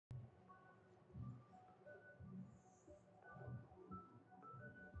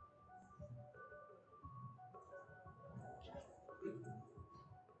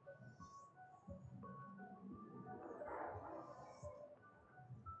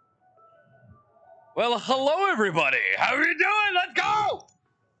Well, hello everybody. How are you doing? Let's go.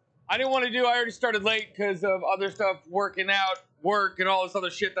 I didn't want to do. I already started late because of other stuff, working out, work, and all this other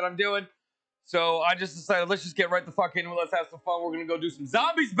shit that I'm doing. So I just decided let's just get right the fuck in and let's have some fun. We're gonna go do some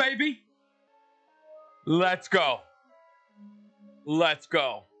zombies, baby. Let's go. Let's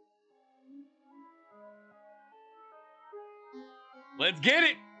go. Let's get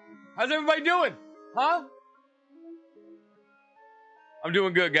it. How's everybody doing? Huh? I'm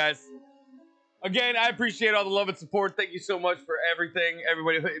doing good, guys. Again, I appreciate all the love and support. Thank you so much for everything.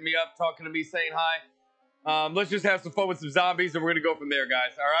 Everybody hitting me up, talking to me, saying hi. Let's just have some fun with some zombies, and we're going to go from there,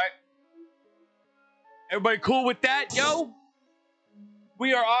 guys. All right? Everybody cool with that, yo?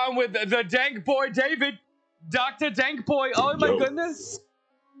 We are on with the Dank Boy, David. Dr. Dank Boy. Oh, my goodness.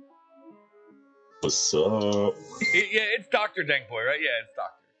 What's up? Yeah, it's Dr. Dank Boy, right? Yeah, it's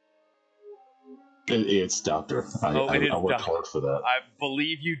Dr. It's Doctor. I worked hard for that. I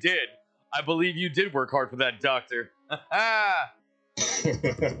believe you did. I believe you did work hard for that, Doctor.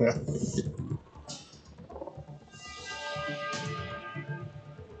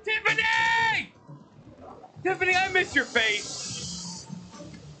 Tiffany! Tiffany, I miss your face.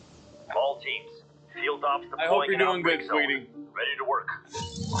 All teams, field ops deploying. I hope you're doing good, sweetie. Ready to work.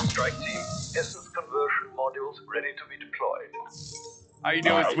 Strike team, essence conversion modules ready to be deployed. How you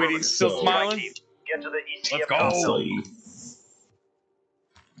doing, sweetie? Still smiling? Team, get to the ECM. Let's go. console.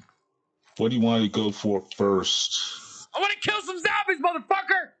 What do you want to go for first? I want to kill some zombies,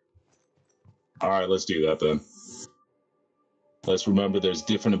 motherfucker! All right, let's do that then. Let's remember there's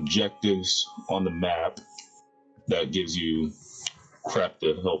different objectives on the map that gives you crap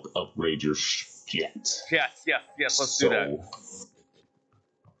to help upgrade your shit. Yes, let's do that.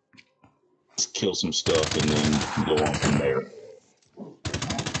 Let's kill some stuff and then go on from there.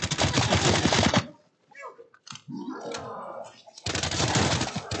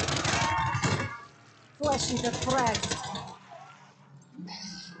 Flashing the frag.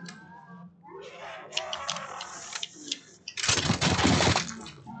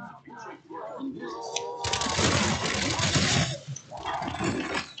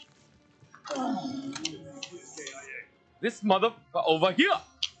 This mother over here.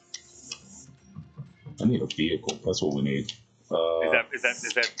 I need a vehicle. That's what we need. Is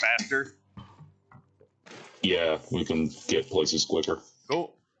that faster? Yeah, we can get places quicker.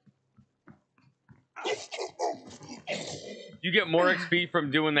 Cool. You get more XP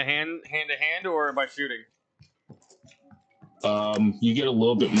from doing the hand to hand or by shooting? You get a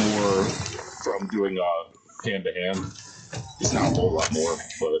little bit more from doing hand to hand. It's not a whole lot more,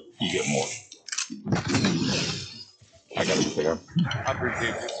 but you get more. I gotta be fair. I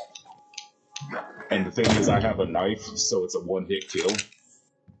appreciate it. And the thing is, I have a knife, so it's a one-hit kill.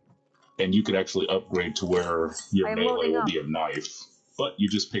 And you could actually upgrade to where your melee will be a knife. But you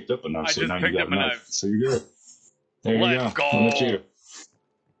just picked up a knife, so now you got a knife. So you're good. There you go. Let's go. I'll let you.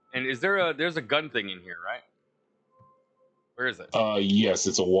 And is there's a gun thing in here, right? Where is it? Yes,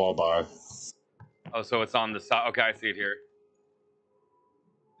 it's a wall buy. Oh, so it's on the side. Okay, I see it here.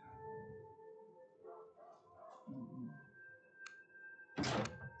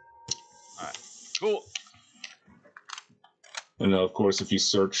 Alright, cool. And of course, if you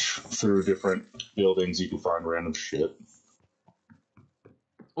search through different buildings, you can find random shit.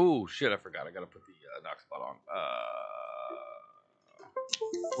 Oh, shit, I forgot. I gotta put the knock spot on.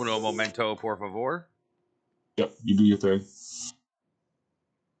 Uno momento, por favor. Yep, you do your thing.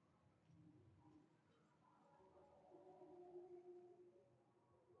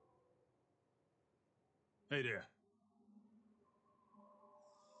 Hey there.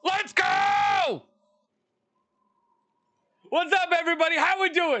 Let's go! What's up, everybody? How we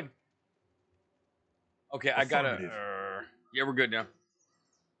doing? Okay, I gotta... yeah, we're good now.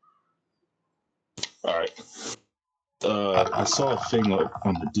 Alright. I saw a thing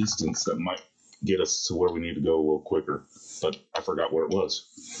on the distance that might get us to where we need to go a little quicker, but I forgot where it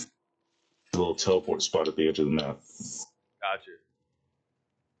was. A little teleport spot at the edge of the map. Gotcha.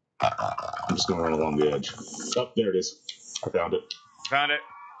 I'm just gonna run along the edge. Oh, there it is. I found it. Found it.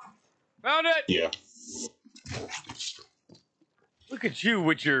 Found it! Yeah. Look at you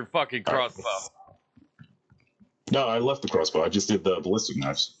with your fucking crossbow. No, I left the crossbow. I just did the ballistic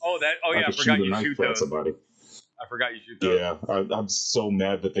knives. Oh, that. Oh, yeah, I forgot you shoot those. Somebody. I forgot you shoot those. Yeah, I'm so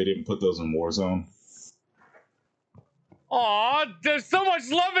mad that they didn't put those in Warzone. Aw, there's so much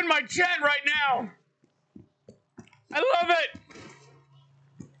love in my chat right now. I love it.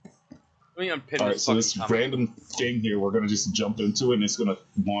 Let me unpin this. Alright, so this comment. random thing here, we're gonna just jump into it and it's gonna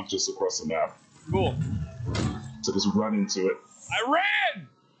launch us across the map. Cool. So just run into it. I ran!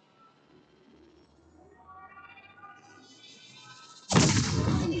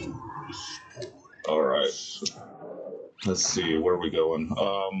 Let's see, where are we going?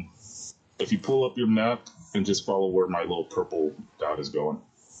 If you pull up your map and just follow where my little purple dot is going.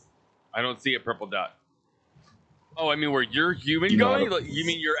 I don't see a purple dot. Oh, I mean where your human going? You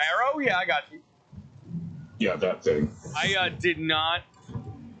mean your arrow? Yeah, I got you. Yeah, that thing. I did not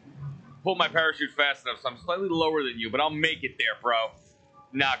pull my parachute fast enough, so I'm slightly lower than you, but I'll make it there, bro.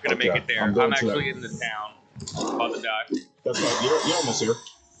 Not gonna make it there. I'm actually in the town on the dot. That's right. You're almost here.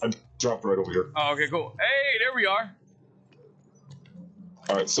 I dropped right over here. Oh, okay, cool. Hey, there we are.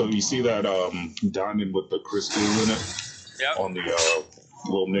 All right, so you see that diamond with the crystal in it? Yep. On the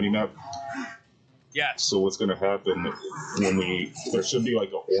little mini map? Yeah. So what's going to happen when there should be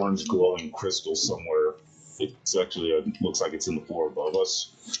like an orange glowing crystal somewhere. It's actually, looks like it's in the floor above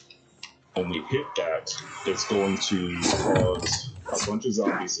us. When we hit that, it's going to cause a bunch of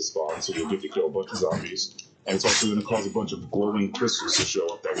zombies to spawn, so you'll get to kill a bunch of zombies. And it's also going to cause a bunch of glowing crystals to show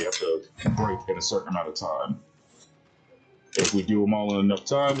up that we have to break in a certain amount of time. If we do them all in enough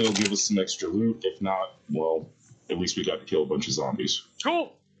time, it'll give us some extra loot. If not, well, at least we got to kill a bunch of zombies.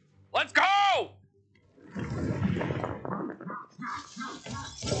 Cool. Let's go!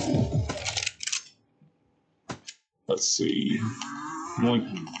 Let's see. Yoink,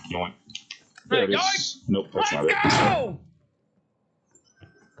 yoink. There it is. Nope, that's not it.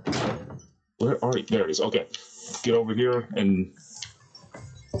 Where are you? There it is. Okay. Get over here, and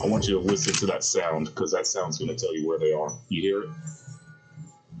I want you to listen to that sound, because that sound's going to tell you where they are. You hear it?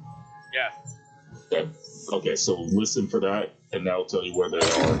 Yeah. Okay. Okay, so listen for that, and that'll tell you where they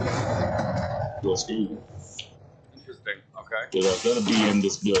are. Let's go. Interesting. Okay. They're going to be in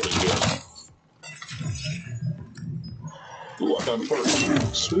this building here. Ooh, I got it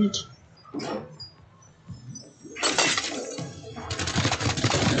first. Sweet.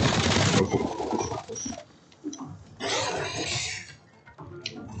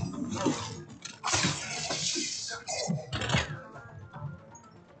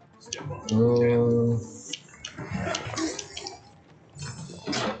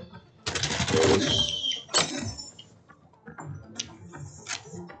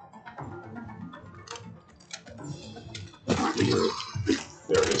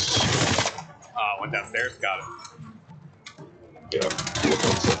 There it is. Went downstairs. Got it. Yeah.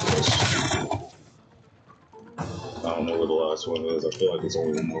 I don't know where the last one is. I feel like there's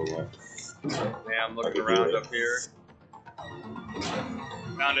only one more left. Yeah, I'm looking around up here.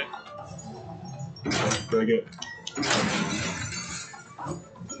 Found it. Bring it.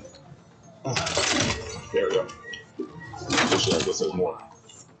 There we go. Actually, I guess there's more.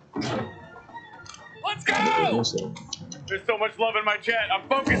 Let's go! There's so much love in my chat. I'm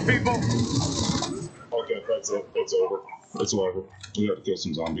focused, people. Okay, that's it. It's over. It's over. We have to kill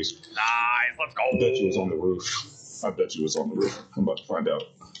some zombies. Nice. Let's go. I bet you it was on the roof. I bet you it was on the roof. I'm about to find out.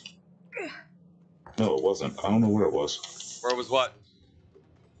 No, it wasn't. I don't know where it was. Where was what?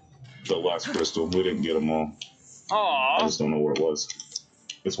 The last crystal. We didn't get them all. Aww. I just don't know where it was.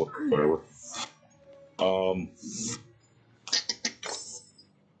 It's whatever.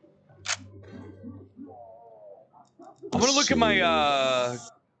 I'm gonna look at my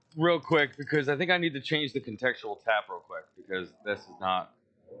real quick because I think I need to change the contextual tap real quick because this is not.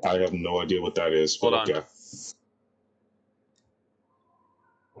 I have no idea what that is. Hold on. Okay.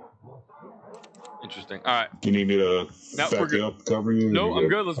 Interesting. All right. You need me to back you up, cover you? No, I'm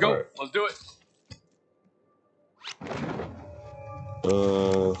good. Let's go. Right. Let's do it.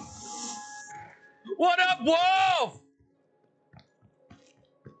 What up, Wolf?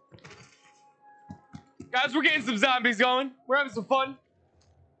 Guys, we're getting some zombies going. We're having some fun.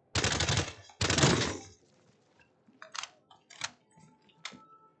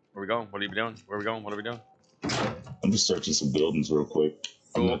 Where we going? What are you doing? Where are we going? What are we doing? I'm just searching some buildings real quick.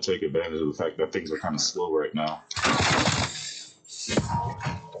 I'm going to take advantage of the fact that things are kind of slow right now. Because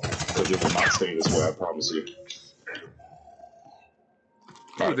it will not stay this way, I promise you.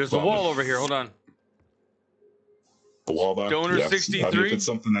 Dude, there's a wall over here. Hold on. The wall back? Donor 63? I mean, if it's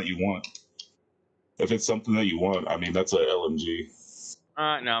something that you want. If it's something that you want, I mean, that's a LMG. No,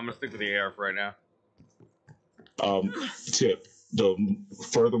 I'm going to stick with the AR for right now. Tip. The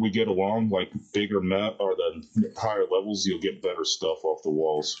further we get along, like bigger map or the higher levels, you'll get better stuff off the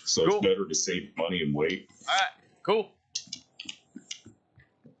walls. So It's better to save money and wait. All right, cool.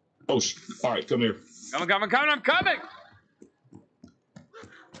 Oh, all right, come here. I'm coming.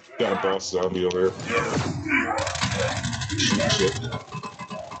 Got a boss zombie over here. Shit.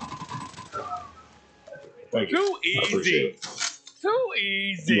 Thank you. Too easy. Too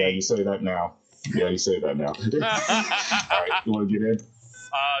easy. Yeah, you say that now. All right, you want to get in?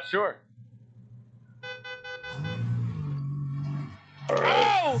 Sure. All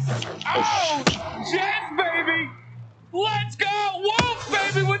right. Oh! Jets, baby! Let's go! Wolf,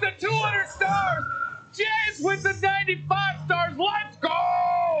 baby, with the 200 stars! James with the 95 stars! Let's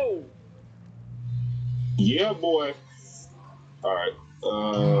go! Yeah, boy. All right.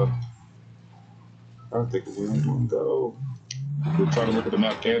 I don't think we're going to go. We're trying to look at the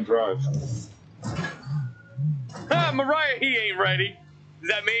map and drive. Mariah, he ain't ready. Is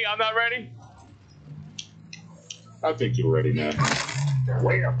that me? I'm not ready? I think you're ready, man.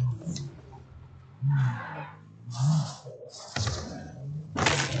 Wham!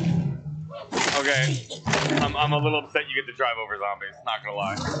 Okay. I'm a little upset you get to drive over zombies. Not gonna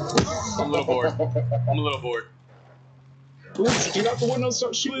lie. I'm a little bored. I'm a little bored. Let's get out the window and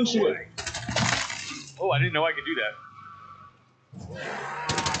start shooting shit. Oh, I didn't know I could do that.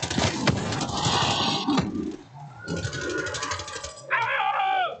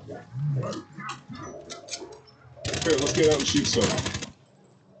 Ah! Here, let's get out and shoot some.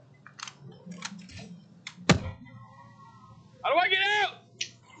 How do I get out?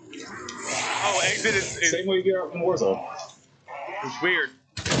 Oh, exit is Same way you get out in Warzone. it's weird.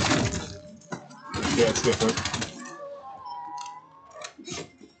 Yeah, it's different.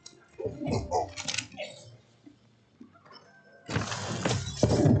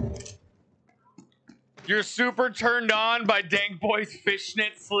 You're super turned on by Dank Boy's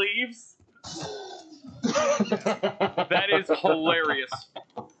fishnet sleeves? That is hilarious.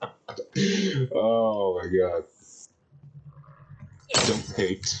 Oh my god. Don't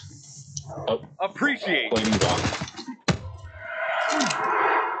hate. Appreciate. Flaming dog.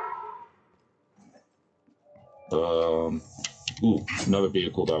 Ooh, another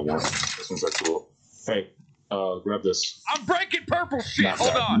vehicle that I want. This one's like cool. Hey, grab this. I'm breaking purple shit. Not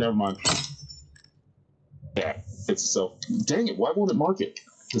Hold that. on. Never mind. Yeah, it's self. Dang it! Why won't it mark it?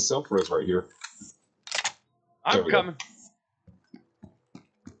 The self res right here. I'm coming.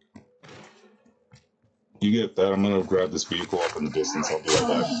 You get that? I'm gonna grab this vehicle up in the distance. I'll be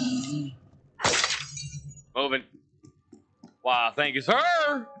right back. Moving. Wow, thank you, sir.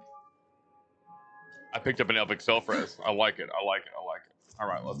 I picked up an epic self-res. I like it. I like it. I like it. All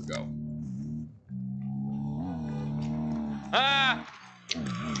right, let's go. Ah!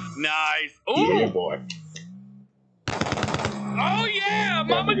 Nice. Ooh! Yeah, boy. Oh, yeah!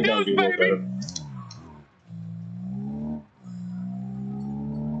 Mama Yeah, Deuce, baby!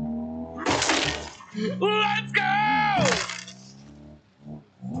 Let's go!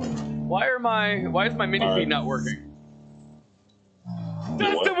 Why is my mini feed not working?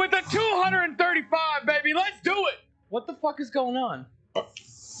 Dustin with the 235, baby. Let's do it. What the fuck is going on? I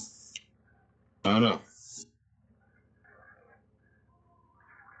don't know.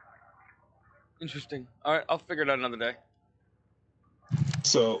 Interesting. All right, I'll figure it out another day.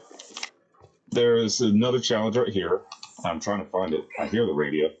 So there is another challenge right here. I'm trying to find it. I hear the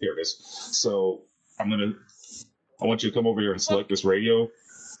radio. Here it is. So I want you to come over here and select this radio,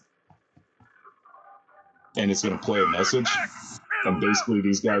 and it's gonna play a message. And basically,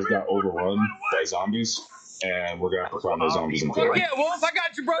 these guys got overrun by zombies, and we're gonna have to find those zombies and kill them. Yeah, Wolf, I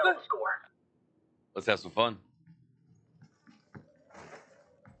got you, brother. Let's have some fun.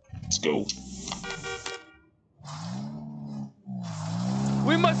 Let's go.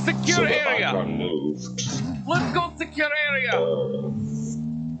 We must secure So the area. icon moved. Let's go secure area. We'll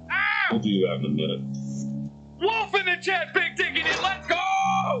do that in a minute. Wolf in the chat, big ticket in. Let's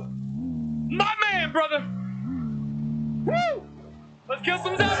go. My man, brother. Woo! Let's kill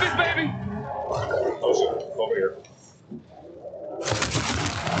some zombies, baby. Oh shit! Over here.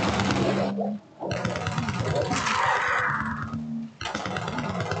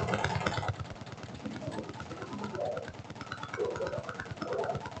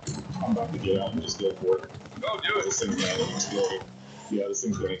 I'm about to get out and just go for it. Go do it. This thing's gonna explode. Yeah, this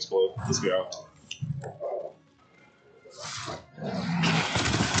thing's gonna explode. Let's get out.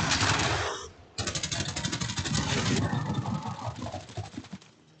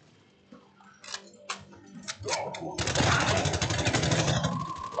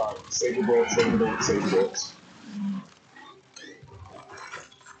 Alright, save the bullets, save the bullets, save the bullets.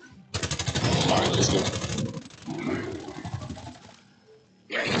 Alright, let's go.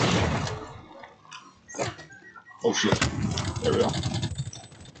 Oh shit. There we go.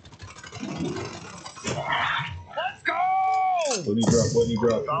 Let's go. What do you drop? What do you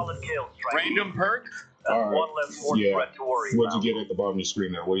drop? Solid kill, strike. Random perk? That's Alright. one less more Yeah. threat to worry What'd about. you get at the bottom of your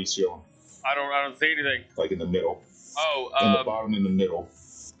screen there? What are you showing? I don't see anything. Like in the middle. Oh, In the bottom, in the middle.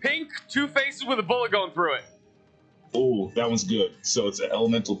 pink, two faces with a bullet going through it. Oh, that one's good. So it's an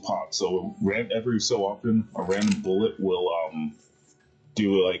elemental pop. So every so often, a random bullet will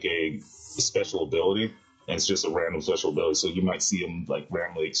do like a special ability, and it's just a random special ability. So you might see them like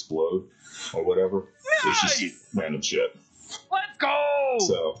randomly explode or whatever. Nice! It's just random shit. Let's go!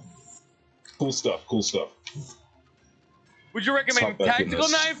 So cool stuff. Cool stuff. Would you recommend tactical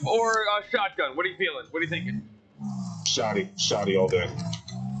knife or a shotgun? What are you feeling? What are you thinking? Shoddy all day.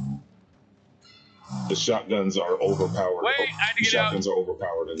 The shotguns are overpowered. Wait, I had to get shotguns out. are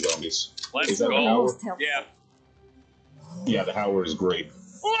overpowered in zombies. Let's Is that go. the Howard? Yeah. Yeah, the Howard is great.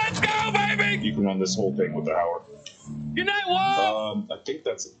 Let's go, baby! You can run this whole thing with the Howard. Good night, Wolf! I think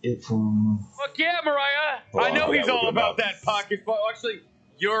that's it from... Fuck yeah, Mariah! I know he's all about that pocket fudge. Actually,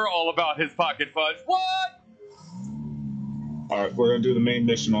 you're all about his pocket fudge. What? Alright, we're gonna do the main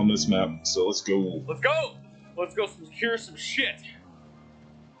mission on this map, so let's go. Let's go! Let's go secure some shit.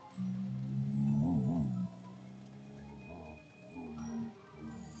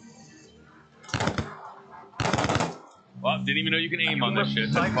 Well, didn't even know you can aim on this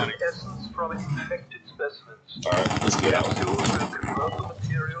shit. That's funny. Essence from infected specimens. Alright, let's get out. Capsule will convert the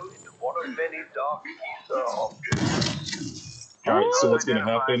material into one of many dark ether objects. Alright, so what's gonna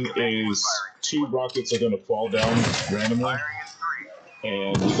happen is 2 rockets are gonna fall down randomly,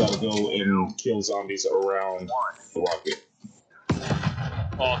 and we gotta go and kill zombies around the rocket.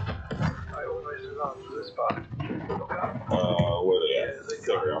 Awesome. I always run to this part. Where are they at?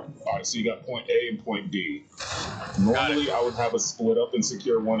 There we are. Alright, so you got point A and point B. Normally, I would have us split up and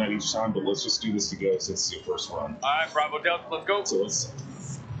secure one at each time, but let's just do this together since it's your first run. Alright, Bravo Delta, let's go. So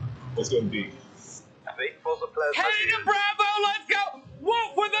let's go to B. Wait for the plasma. Heading to Bravo, let's go!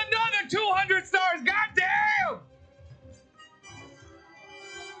 Wolf with another 200 stars, goddamn!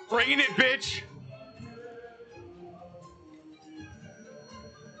 Bringing it, bitch!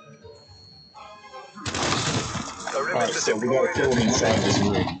 Alright, so we gotta kill them inside this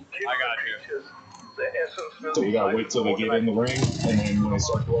ring. I got you. So we gotta wait till they get in the ring, and then when they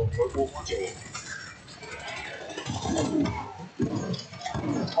start blowing purple, kill them.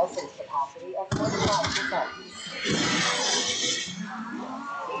 Essence capacity of 45%.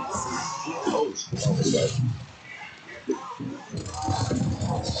 Oh, what's that?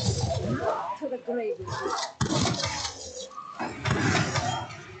 To the grave.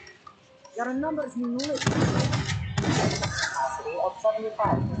 Your numbers mean little. Capacity of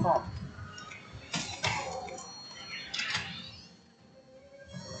 75%.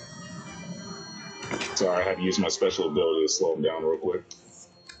 Sorry, I had to use my special ability to slow him down real quick.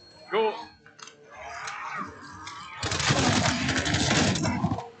 Cool.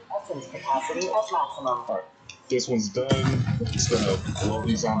 Essence capacity at maximum. Alright, this one's done. It's gonna blow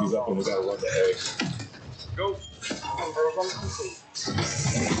these zombies up and we gotta run the A. Go. Conversion complete.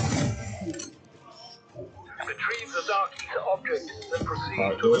 Retrieve the dark ether object, then proceed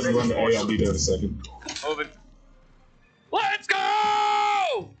Alright, to go the ahead and run next the A, I'll be there in a second. Moving. Let's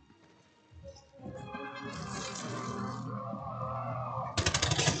go!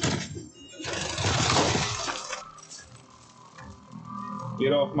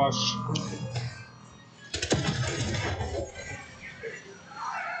 Get off my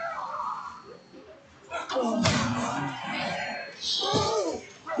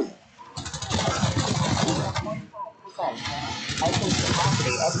Essence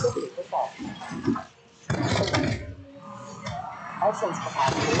capacity of 50%. Essence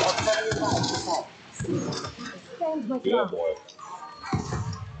capacity of 75%. Stand my Yeah, ground. boy.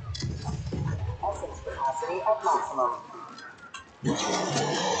 Essence capacity of maximum.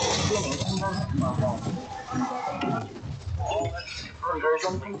 Beginning conversion process.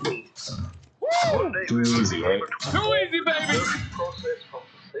 Conversion complete. One day Too we will easy, be right? able to Too easy, baby! this process from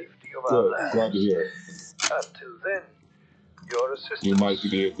the safety of our Good, land. glad to hear it. Until then, your assistance. You might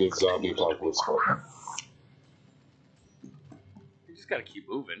be a good zombie apocalypse partner. You just gotta keep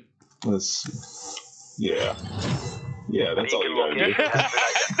moving. Let's... Yeah. Yeah, that's all you gotta do.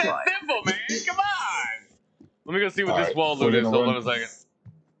 It's simple, man. Come on. Let me go see what this Alright, wall we're loot is. gonna Hold on run- a second.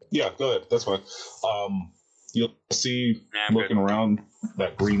 Yeah, go ahead. That's fine. You'll see Nah, I'm looking good. around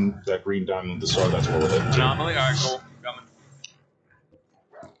that green diamond at the start. That's where we're heading to. Anomaly. All right, cool. Coming.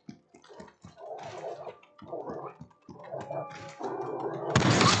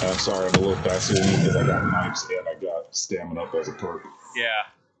 I'm sorry, I'm a little faster than you because I got knives and I got stamina up as a perk. Yeah.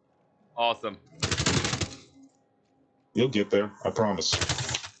 Awesome. You'll get there, I promise.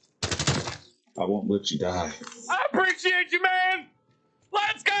 I won't let you die. I appreciate you, man.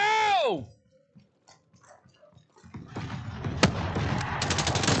 Let's go.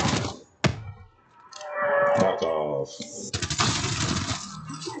 Knock off.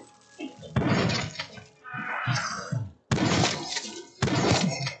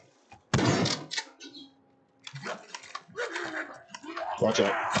 Watch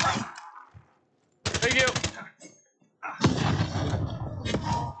out. Thank you.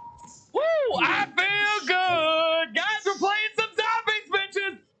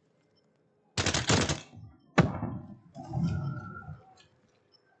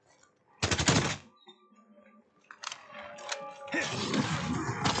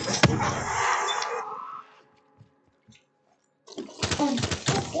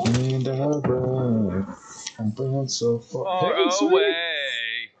 And I'm been so far. Hey, sweet. away.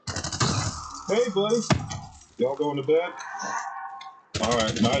 Hey, buddy. Y'all going to bed? All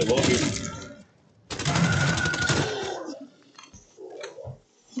right, night. Love you.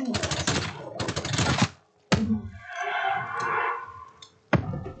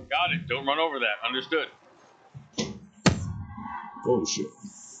 Got it. Don't run over that. Understood. Oh shit!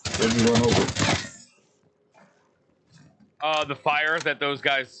 Let me run over. The fire that those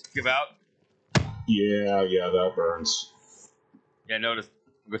guys give out. Yeah, that burns. Yeah, notice.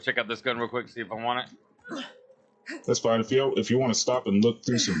 Go check out this gun real quick. See if I want it. That's fine. If you want to stop and look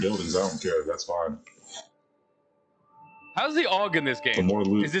through some buildings, I don't care. That's fine. How's the AUG in this game? The more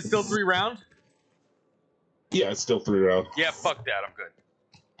loot. Is it still 3 round? Yeah, it's still 3 round. Yeah, fuck that. I'm good.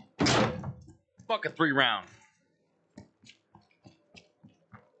 Fuck a 3 round.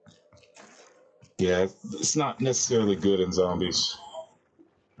 Yeah, it's not necessarily good in zombies.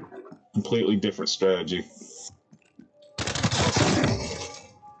 Completely different strategy.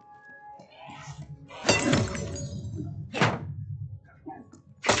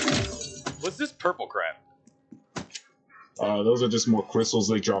 What's this purple crap? Those are just more crystals.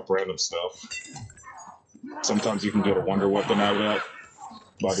 They drop random stuff. Sometimes you can get a wonder weapon out of that.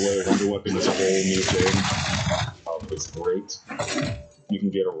 By the way, a wonder weapon is a whole new thing. It's great. You can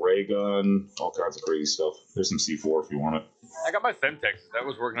get a ray gun, all kinds of crazy stuff. There's some C4 if you want it. I got my Semtex. That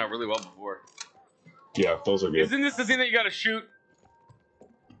was working out really well before. Yeah, those are good. Isn't this the thing that you gotta shoot?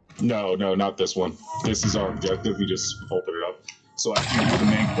 No, not this one. This is our objective. You just open it up. So after you do the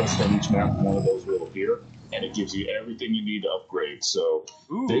main quest on each map, one of those will appear, and it gives you everything you need to upgrade. So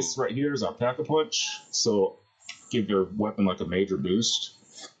this right here is our Pack-a-Punch. So give your weapon like a major boost.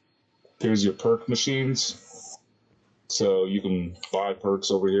 Here's your perk machines. So you can buy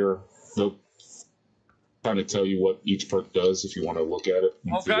perks over here. They'll kind of tell you what each perk does if you want to look at it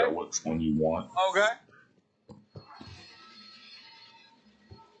and figure out which one you want. Okay.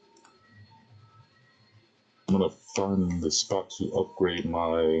 I'm going to find the spot to upgrade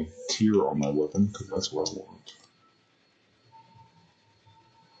my tier on my weapon, because that's what I want.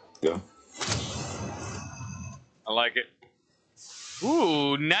 Yeah. I like it.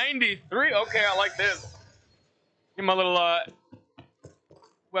 Ooh, 93. Okay, I like this. Give my little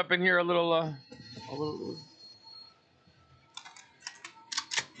weapon here a little.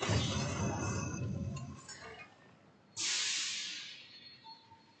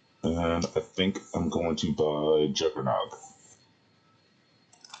 And I think I'm going to buy Juggernog.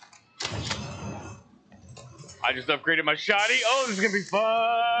 I just upgraded my shotty. Oh, this is gonna be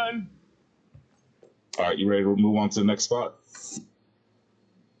fun. Alright, you ready to move on to the next spot?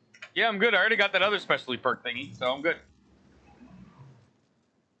 Yeah, I'm good. I already got that other specialty perk thingy, so I'm good.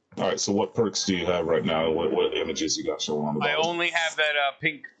 Alright, so what perks do you have right now? What images you got showing on the bottom? I only have that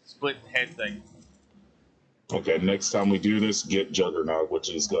pink split head thing. Okay, next time we do this, get Juggernog, which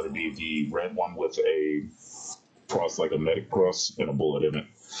is going to be the red one with a cross, like a medic cross, and a bullet in it.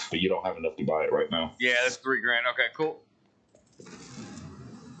 But you don't have enough to buy it right now. Yeah, that's $3 grand. Okay, cool.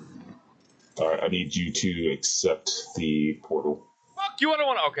 Alright, I need you to accept the portal. Fuck you, I don't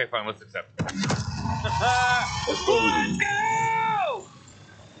want to. Okay, fine, let's accept it. Let's go! Let's go!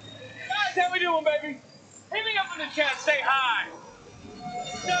 Guys, how we doing, baby? Hit me up in the chat, say hi.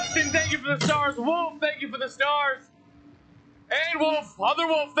 Dustin, thank you for the stars. Wolf, thank you for the stars. And Wolf, other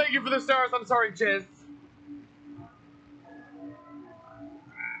Wolf, thank you for the stars. I'm sorry, Chiz.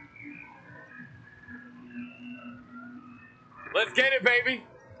 Let's get it, baby.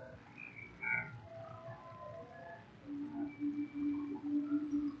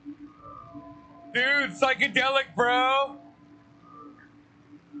 Dude, psychedelic, bro.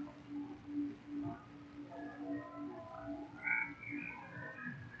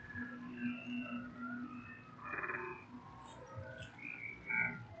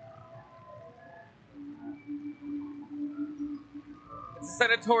 It's a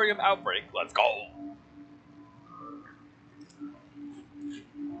sanatorium outbreak. Let's go.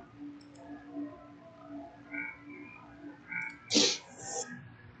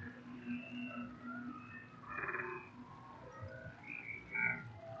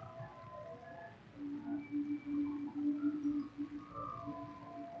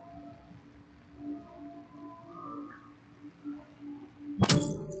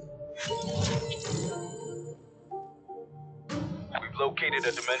 We've located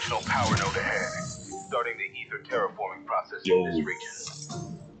a dimensional power node ahead, starting the ether terraforming process in this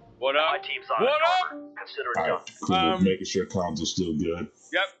region. What up? My team's on What it, up? Carver. Consider it Alright, done. cool. Making sure comms are still good.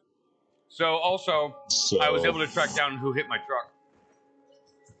 Yep. So also, So, I was able to track down who hit my truck.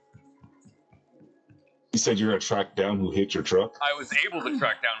 You said you're gonna track down who hit your truck? I was able to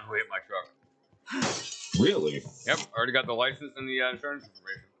track down who hit my truck. Really? Yep, already got the license and the insurance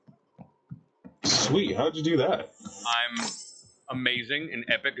information. Sweet, how'd you do that? I'm amazing and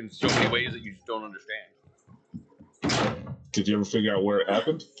epic in so many ways that you just don't understand. Did you ever figure out where it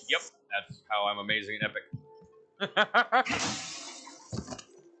happened? Yep, that's how I'm amazing and epic.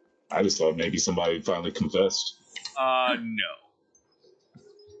 I just thought maybe somebody finally confessed. No.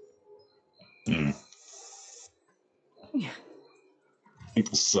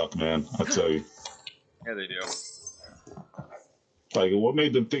 People suck, man. I tell you. Yeah, they do. Like, what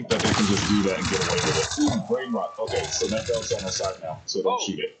made them think that they can just do that and get away with it? Ooh, brain rot. Okay, so that dog's on our side now, so don't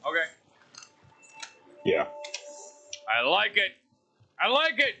shoot it. Okay. Yeah. I like it. I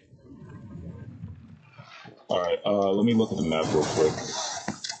like it. All right. Let me look at the map real quick.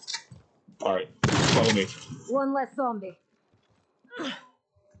 All right. Follow me. One less zombie.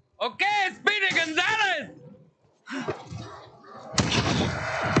 Okay, Speedy Gonzalez.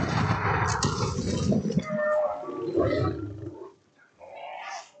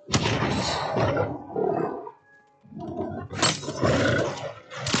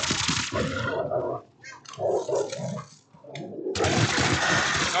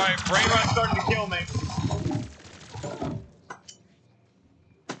 All right, brain rot's starting to kill me.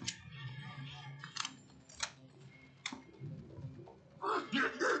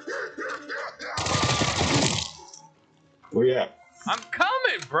 Where you at? I'm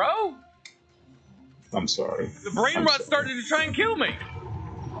coming, bro. I'm sorry. The brain rot started to try and kill me.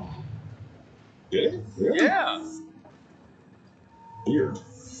 Did it? Really? Yeah. Weird.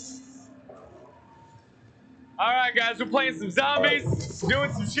 All right, guys, we're playing some zombies,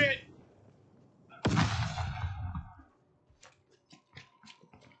 doing some shit.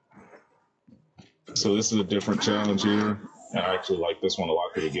 So this is a different challenge here. And I actually like this one a lot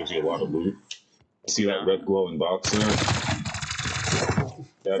because it gives you a lot of loot. See that red glowing box there?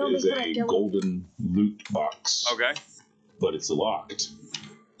 That is a golden loot box. Okay. But it's locked.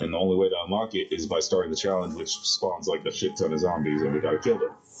 And the only way to unlock it is by starting the challenge, which spawns like a shit ton of zombies, and we gotta kill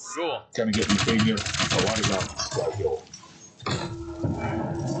them. Cool. Kind of get me thing here. A lot of zombies gotta kill.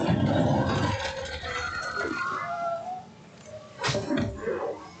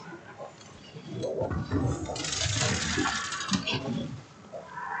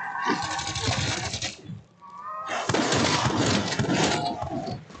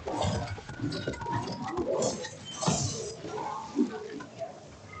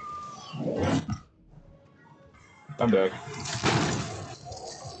 I'm back.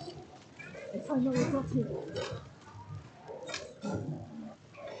 If I know you got here.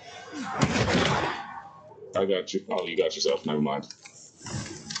 I got you. Oh, you got yourself. Never mind.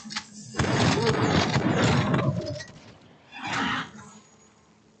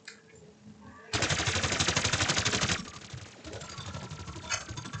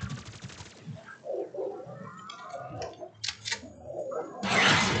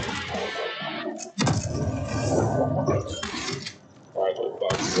 Alright, the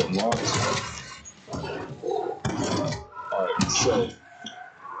box is unlocked. Alright, so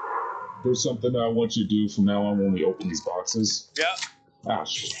there's something I want you to do from now on when we open these boxes. Yeah. Ah,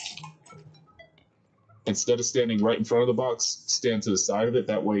 shit. Instead of standing right in front of the box, stand to the side of it.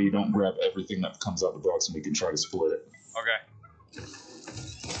 That way you don't grab everything that comes out of the box and we can try to split it. Okay.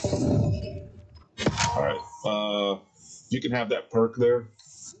 Alright, you can have that perk there.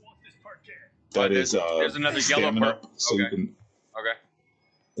 That is there's another yellow stamina perk. up, so Okay. you can. Okay.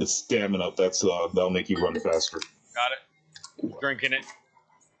 It's stamina up. That's that'll make you run faster. Got it. Drinking it.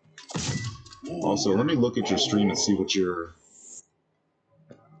 Also, let me look at your stream and see what your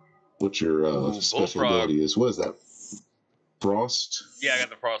special bullfrog. ability is. What is that? Frost? Yeah, I got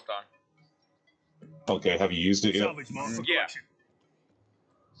the frost on. Okay, have you used it yet? Yeah.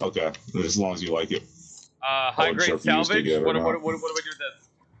 Okay, as long as you like it. High wasn't grade sure if you used it salvage. yet or What do not. I do with this?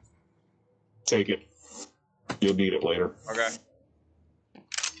 Take it. You'll need it later. Okay.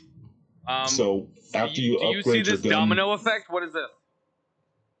 So after you do you see upgrade your this gun, domino effect? What is this?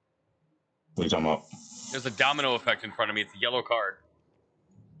 what are you talking about? There's a domino effect in front of me. It's a yellow card.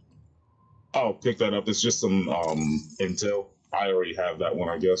 Oh, pick that up. It's just some intel. I already have that one,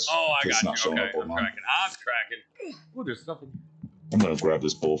 I guess. Oh, I It's got not you. showing Okay, up I'm on mine. tracking. I'm tracking. Oh, there's something. I'm gonna grab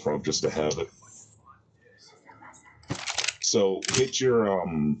this bullfrog just to have it. So hit your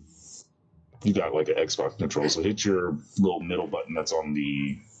you got like an Xbox control, so hit your little middle button that's on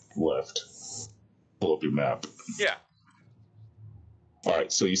the left. Pull up your map. Yeah.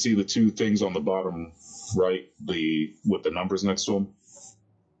 Alright, so you see the two things on the bottom right, with the numbers next to them?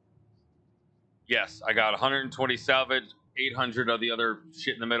 Yes, I got 120 salvage, 800 of the other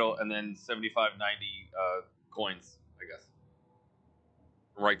shit in the middle, and then 75, 90 coins, I guess.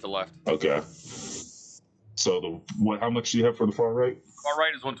 Right to left. Okay. So how much do you have for the far right? Far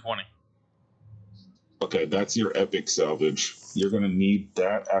right is 120. Okay, that's your epic salvage. You're gonna need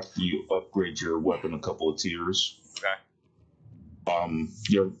that after you upgrade your weapon a couple of tiers. Okay.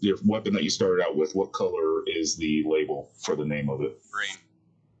 Your weapon that you started out with, what color is the label for the name of it? Green.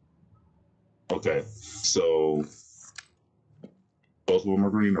 Okay, so both of them are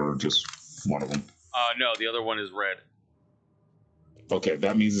green, or just one of them? No, the other one is red. Okay,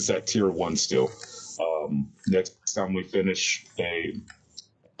 that means it's at tier 1 still. Next time we finish a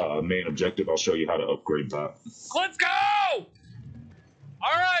main objective, I'll show you how to upgrade that. Let's go! All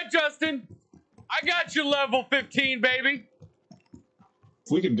right, Justin. I got you level 15, baby.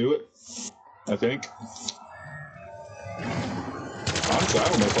 We can do it, I think. Honestly, I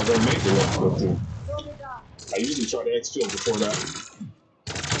don't know if I've ever made the level 15. I usually try to exfil before that.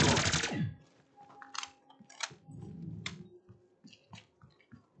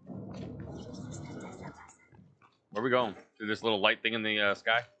 Where are we going? Through this little light thing in the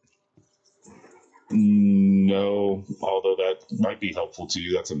sky? No, although that might be helpful to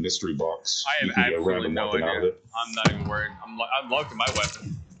you. That's a mystery box. I You have can get absolutely random no weapon out of idea. it. I'm not even worried. I'm locked in my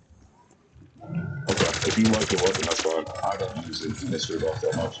weapon. Okay, if you like the weapon, that's fine. I don't use it mystery box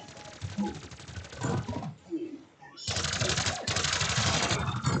that much.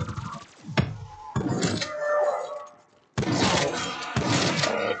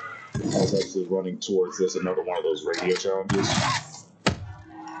 I was actually running towards this, another one of those radio challenges.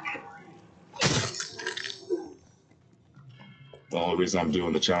 The only reason I'm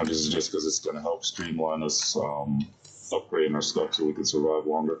doing the challenges is just because it's going to help streamline us upgrading our stuff so we can survive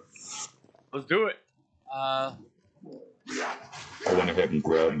longer. Let's do it. I went ahead and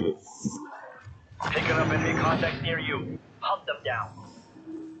grabbed it. Picking up enemy contact near you. Hunt them down.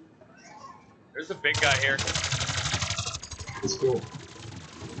 There's a big guy here. It's cool.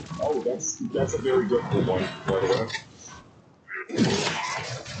 Oh, that's a very difficult one, by the way.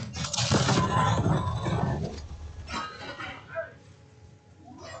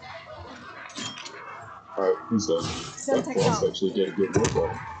 Alright, who's done? That boss actually did a good work on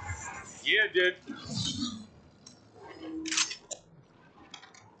it. Yeah, dude.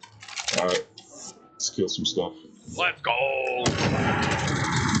 Alright, let's kill some stuff. Let's go.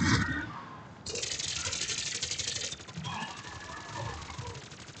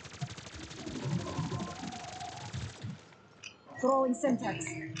 Throwing Syntax.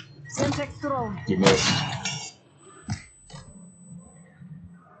 Syntax thrown. You missed.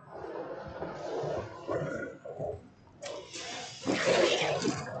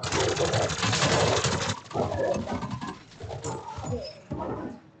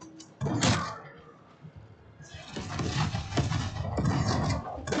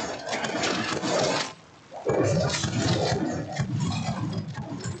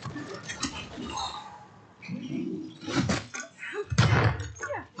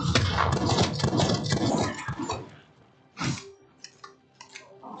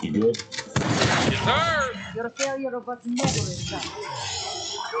 You good? Yes, sir. Your failure of us never is done.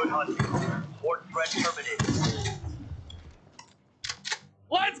 Good hunting. Port threat terminated.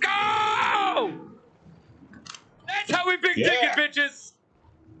 Let's go! That's how we big ticket, bitches.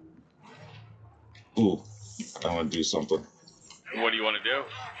 Ooh, I want to do something. What do you want to do?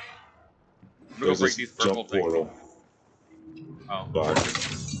 I'm gonna There's go break this these purple jump things. portal. Oh, But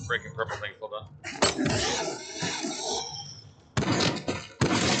breaking purple things. Hold on.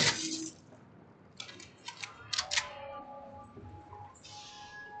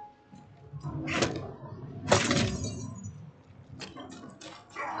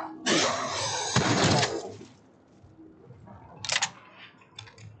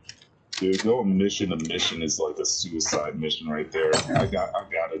 dude, going mission to mission is like a suicide mission right there. I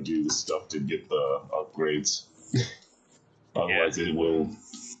gotta do the stuff to get the upgrades. Otherwise, it will.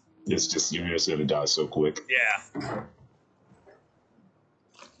 It's just you're just gonna die so quick. Yeah.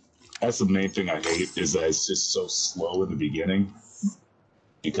 That's the main thing I hate is that it's just so slow in the beginning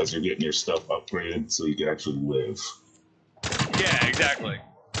because you're getting your stuff upgraded so you can actually live. Yeah, exactly.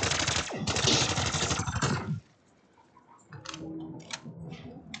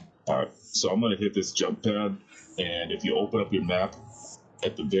 Alright, so I'm gonna hit this jump pad, and if you open up your map,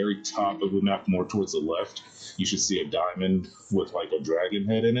 at the very top of the map, more towards the left, you should see a diamond with like a dragon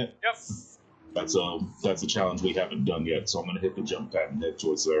head in it. Yep. That's a challenge we haven't done yet, so I'm gonna hit the jump pad and head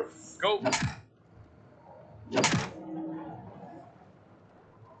towards there. Go.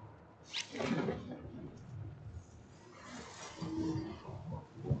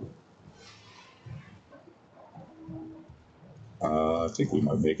 I think we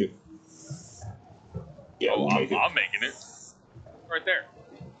might make it. Yeah, oh, we'll make it. I'm making it. Right there.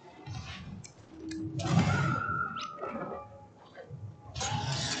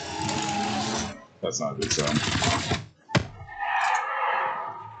 That's not a good sign.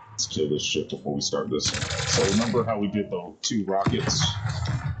 Let's kill this shit before we start this. So remember how we did the 2 rockets?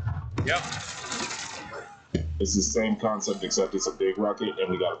 Yep. It's the same concept, except it's a big rocket, and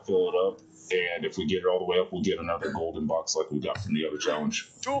we gotta fill it up. And if we get it all the way up, we'll get another golden box like we got from the other challenge.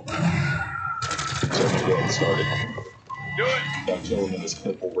 Cool. So I'm gonna go ahead and start it. Do it. Gotta kill him in this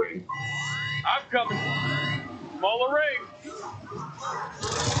purple ring. I'm coming. Smaller ring.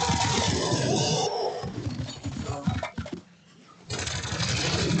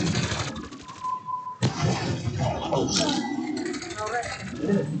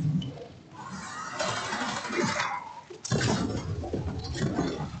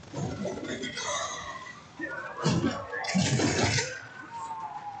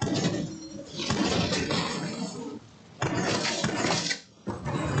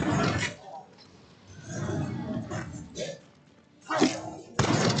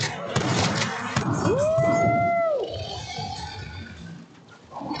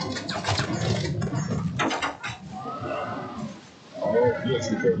 Oh, yes,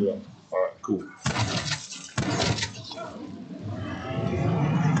 we filled it up. Alright, cool.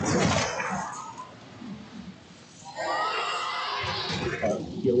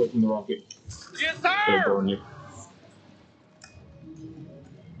 Get away from the rocket. Yes, It'll sir. burn you.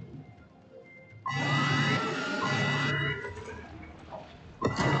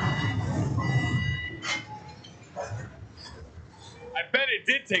 I bet it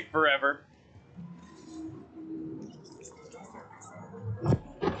did take forever.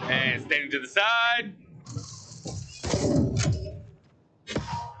 And standing to the side.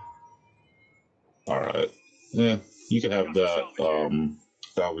 Alright. Yeah, you can have that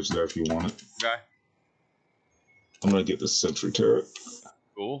salvage there if you want it. Okay. I'm gonna get the sentry turret.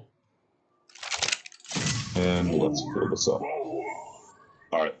 Cool. And let's fill this up.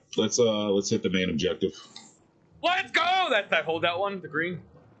 Alright, let's hit the main objective. Let's go! That's that holdout one, the green.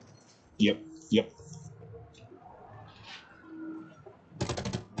 Yep, yep.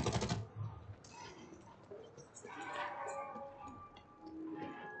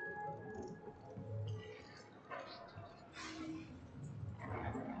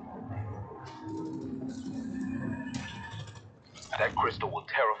 That crystal will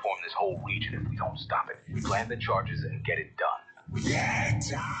terraform this whole region if we don't stop it. Plan the charges and get it done.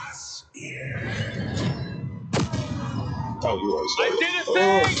 Let us in. Oh, you already I started. did a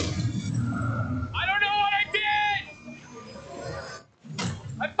thing! I don't know what I did!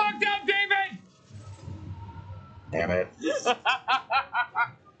 I fucked up, David! Damn it.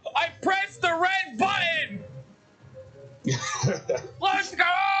 I pressed the red button! Let's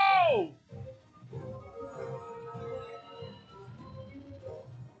go!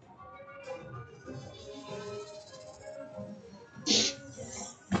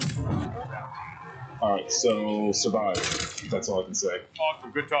 Alright, so survive. That's all I can say.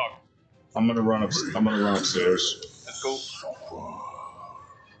 Awesome, good talk. I'm gonna run upstairs. That's cool.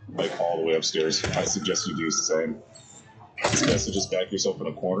 Like all the way upstairs. I suggest you do the same. It's best to just back yourself in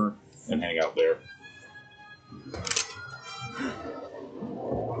a corner and hang out there.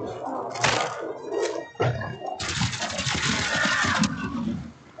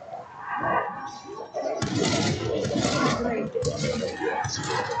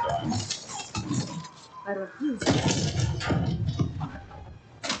 I refuse.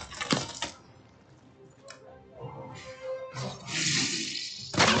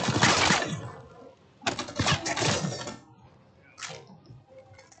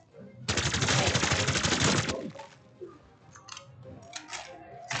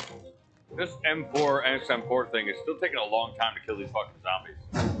 This M4 and SM4 thing is still taking a long time to kill these fucking zombies.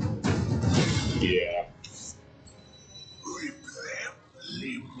 Yeah.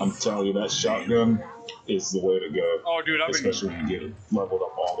 I'm telling you, that shotgun is the way to go. Oh, dude, I've been... Especially when you get it leveled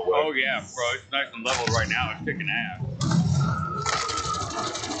up all the way. Oh, yeah, bro. It's nice and leveled right now. It's kicking ass.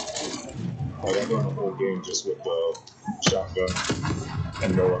 Like, I run the whole game just with the shotgun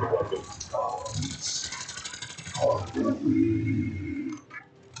and no other weapon.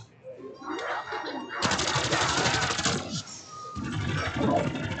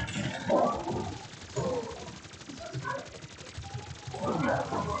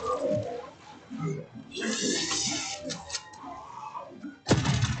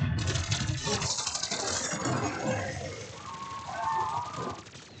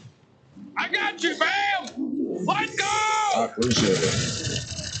 I got you, fam! Let's go! I appreciate it.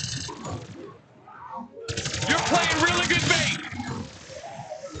 You're playing really good bait.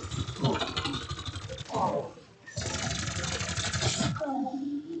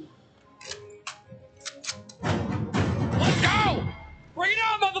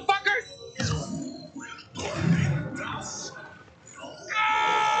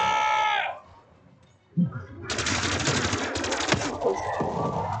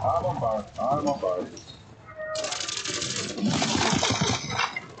 I'm on fire. I'm on fire.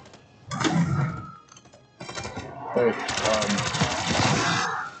 Hey,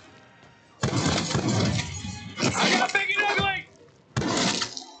 I got big and ugly!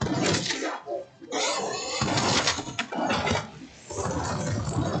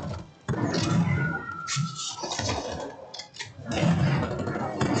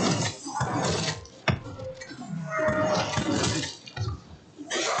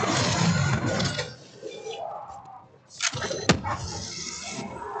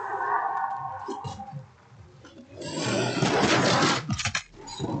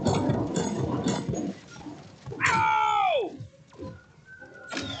 Ow!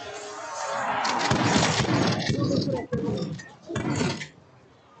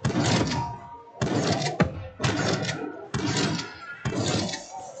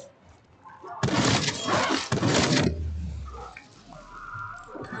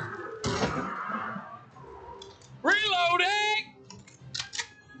 Reloading!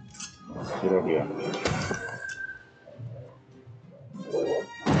 get over here.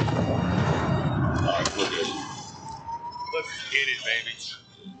 Alright, we're good. Let's get it, baby.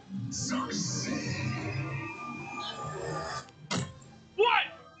 What?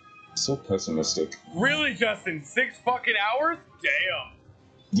 So pessimistic. Really, Justin? 6 fucking hours? Damn.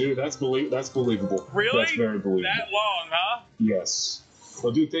 Dude, that's believable. Really? That's very believable. That long, huh? Yes.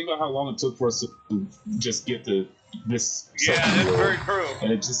 Well, dude, think about how long it took for us to just get to this. Yeah, that's world, very true.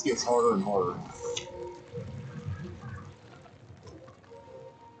 and it just gets harder and harder.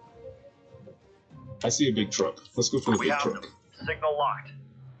 I see a big truck. Let's go for the We big have truck. them. Signal locked.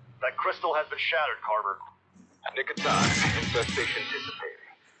 That crystal has been shattered, Carver. Nick of time. Infestation dissipating.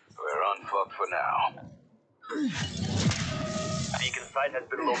 We're unfucked for now. Beacon site has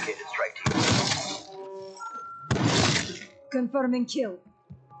been located, strike team. Confirming kill.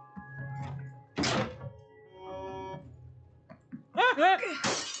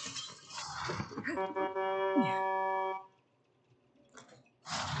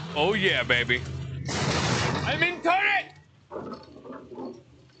 Oh yeah, baby. I'm in turret!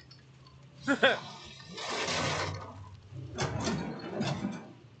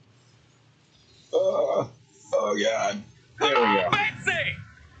 Oh god. There we go. Betsy!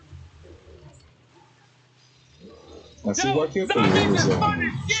 Now see, No, why can't the zombies are fun Warzone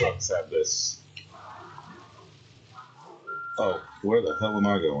as shit! trucks have this? Oh, where the hell am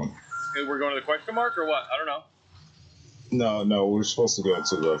I going? Hey, we're going to the question mark or what? I don't know. No, we're supposed to go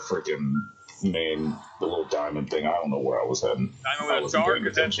to the freaking main, the little diamond thing. I don't know where I was heading. Diamond I with a wasn't star paying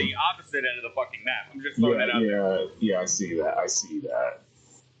because that's the attention. opposite end of the fucking map. I'm just throwing that out there. Yeah, I see that.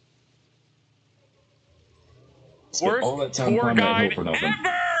 Spent Worst all that time tour climbing that hill guide for nothing.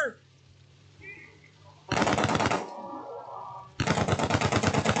 ever!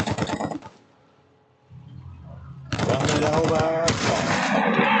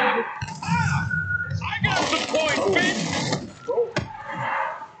 I got some points, bitch!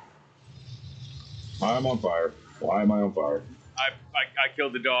 I'm on fire. Why am I on fire? I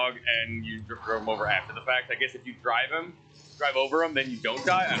killed the dog and you drove him over after the fact. I guess if you drive over him, then you don't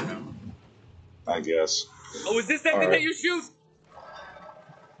die? I don't know. I guess. Oh, is this that All thing right. that you shoot?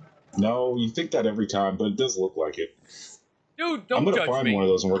 No, you think that every time, but it does look like it. Dude, don't I'm gonna judge find me. one of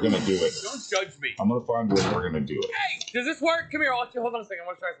those and we're gonna do it. Don't judge me. I'm gonna find one and we're gonna do it. Hey, does this work? Come here, I'll let you hold on a second. I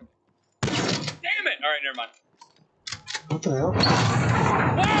want to try something. Damn it! Alright, never mind. What the hell?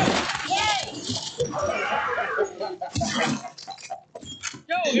 Whoa!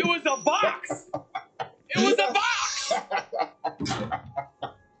 Yo, it was a box! It was a box!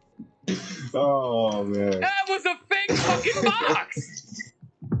 Oh man. That was a fake fucking box!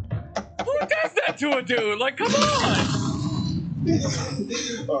 Who does that to a dude? Like, come on!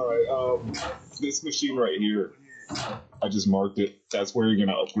 Alright, this machine right here, I just marked it. That's where you're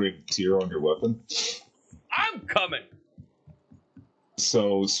gonna upgrade tier on your weapon. I'm coming!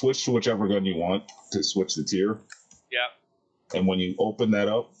 So switch to whichever gun you want to switch the tier. Yep. And when you open that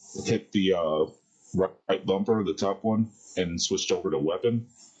up, hit the right bumper, the top one, and switch over to weapon.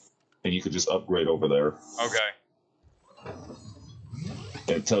 And you can just upgrade over there. Okay.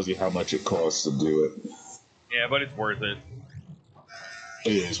 And it tells you how much it costs to do it. Yeah, but it's worth it.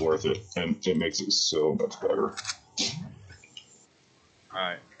 It is worth it, and it makes it so much better.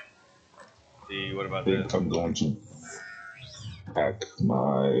 Alright. See, what about I think this? I'm going to pack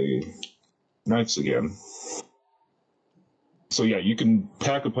my knives again. So yeah, you can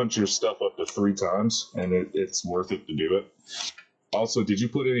pack a punch your stuff up to 3 times, and it's worth it to do it. Also, did you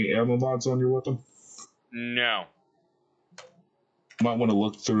put any ammo mods on your weapon? No. You might want to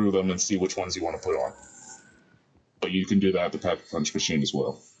look through them and see which ones you want to put on. But you can do that at the pack a punch machine as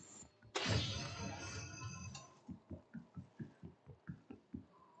well.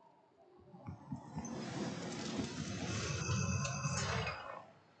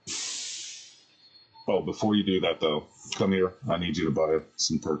 Oh, before you do that though, come here. I need you to buy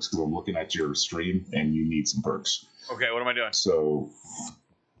some perks because I'm looking at your stream and you need some perks. Okay, what am I doing? So,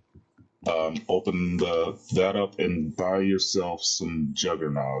 open that up and buy yourself some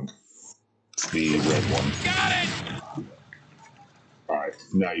Juggernog. It's the red one. Got it! Alright,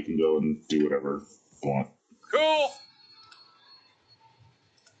 now you can go and do whatever you want. Cool!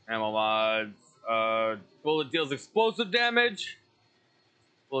 Ammo mods. Bullet deals explosive damage.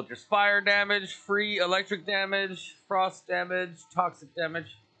 Bullet deals fire damage. Free electric damage. Frost damage. Toxic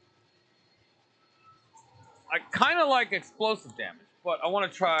damage. I kind of like explosive damage, but I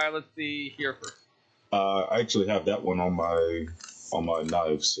want to try. Let's see here first. I actually have that one on my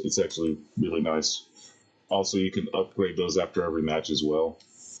knives. It's actually really nice. Also, you can upgrade those after every match as well.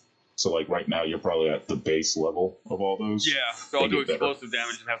 So, like right now, you're probably at the base level of all those. Yeah, so I'll do explosive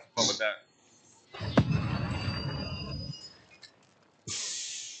damage and have some fun with that.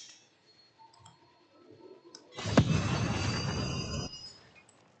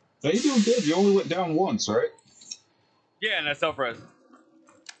 Now you're doing good. You only went down once, right? Yeah, and that's self-res.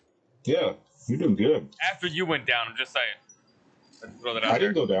 Yeah, you're doing good. After you went down, I'm just saying. Let's throw that out I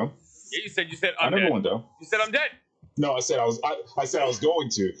didn't go down. Yeah, you said I'm dead. I never went down. You said I'm dead. No, I said I was going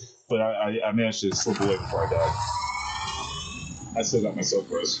to, but I managed to slip away before I died. I still got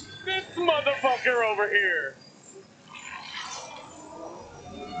myself res. This motherfucker over here.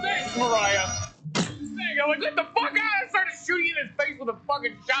 Thanks, Mariah. Dang, I'm like, get the fuck out! I started shooting in his face with a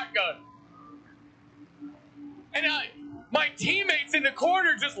fucking shotgun. And my teammates in the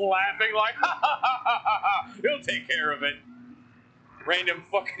corner just laughing like, ha ha ha ha ha. He'll take care of it. Random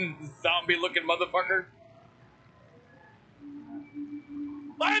fucking zombie-looking motherfucker.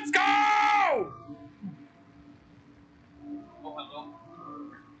 Let's go! Oh, hello.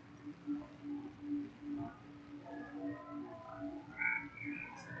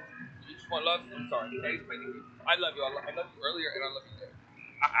 You just want love? I'm sorry. Hey, I love you. I love you earlier, and I love you later.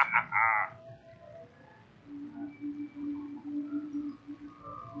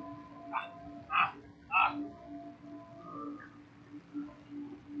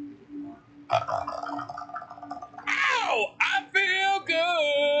 Ow! I feel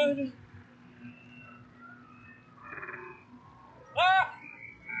good. Ah!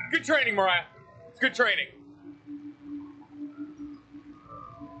 Good training, Mariah. It's good training.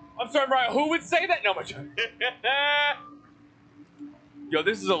 I'm sorry, Mariah. Who would say that? No, my joke. Yo,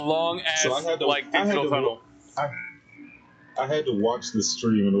 this is a long ass digital tunnel. I had to watch the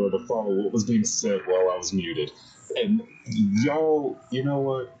stream in order to follow what was being said while I was muted. And y'all, you know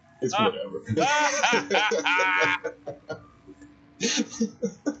what? It's whatever.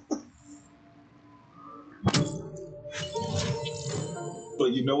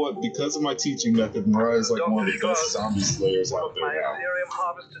 But you know what? Because of my teaching method, Mariah's like one of the best zombie slayers out there now.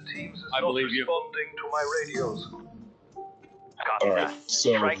 I believe you. To my radios. Alright,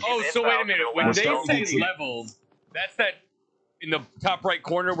 so... Oh, so wait a minute. When they say level, that's that in the top right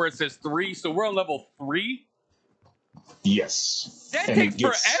corner where it says 3, so we're on level 3? Yes. That takes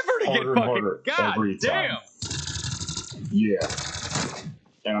forever to get fucking... God damn! Yeah.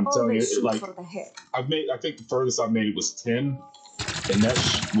 And I'm telling you, like, I think the furthest I've made it was 10, and that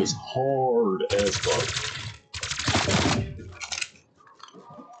was hard as fuck.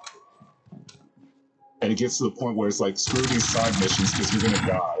 And it gets to the point where it's like, screw these side missions because you're gonna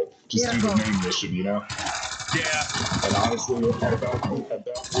die. Just do the main mission, you know? Yeah. And honestly, at about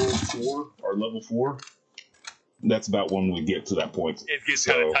level 4 or level 4, that's about when we get to that point. It gets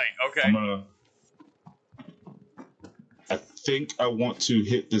kind of tight. Okay. I think I want to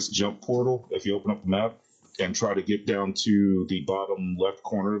hit this jump portal if you open up the map and try to get down to the bottom left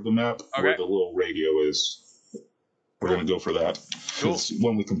corner of the map where the little radio is. We're going to go for that. Because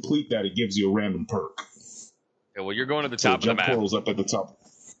when we complete that, it gives you a random perk. Yeah, well, you're going to the top of the map. The jump portal's up at the top.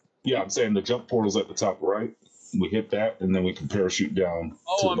 Yeah, I'm saying the jump portal's at the top right. We hit that, and then we can parachute down.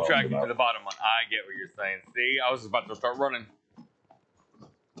 Oh, I'm tracking to the bottom one. I get what you're saying. See, I was about to start running.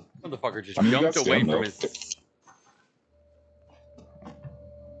 Motherfucker just jumped away from his...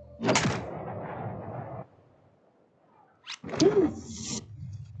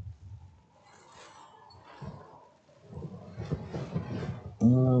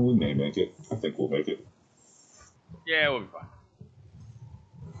 We may make it. I think we'll make it. Yeah, we'll be fine.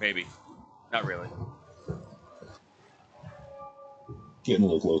 Maybe. Not really. Getting a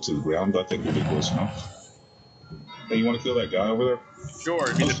little low to the ground, but I think we'll be close enough. Hey, you want to kill that guy over there? Sure.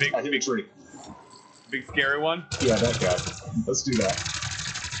 I hit a tree. Big scary one? Yeah, that guy. Let's do that.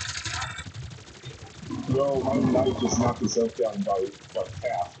 Well, my knife just knocked himself down by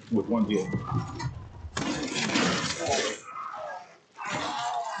half with one hit.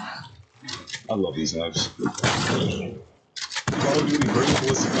 I love these maps. Call of Duty brings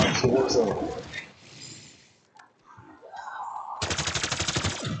ballistic knives to Warzone.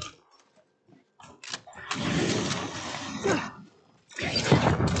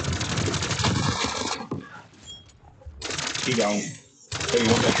 He gone. Hey, you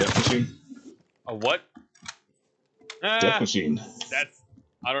want that death machine? A what? Death machine. That's,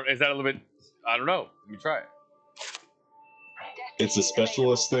 I don't, is that a little bit, I don't know. Let me try it. It's a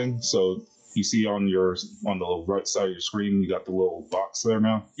specialist thing, so you see on the right side of your screen, you got the little box there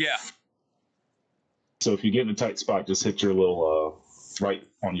now. Yeah. So if you get in a tight spot, just hit your little right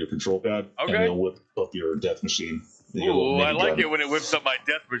on your control pad, okay, and it'll whip up your death machine. Ooh, I like it when it whips up my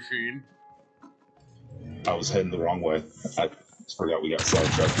death machine. I was heading the wrong way. I forgot we got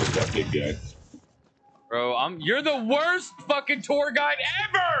sidetracked with that big guy. Bro, you're the worst fucking tour guide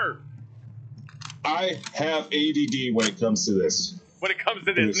ever! I have ADD when it comes to this. When it comes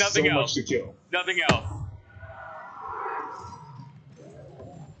to this, There's nothing so else. much to kill. Nothing else.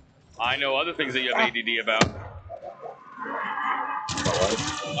 I know other things that you have ADD about. My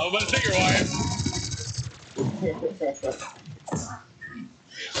wife? I was about to say your wife.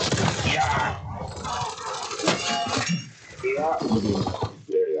 Yeah. Yeah.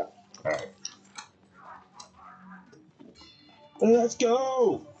 There you go. Alright. Let's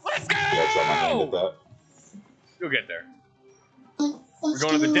go! Let's go! Yeah, try my hand at that. You'll get there. We're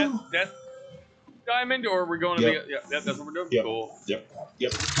going to the death diamond, or we're going to the... Yeah, that's what we're doing? Yep. Cool. Yep.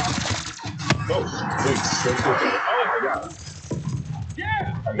 Oh, thanks. Oh my god.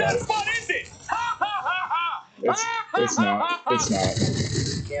 Yeah! That's fun, is it? Ha ha ha ha! It's not. It's not.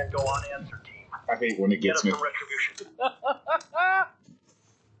 Can't go unanswered, team. I hate when it Get gets us me. some retribution.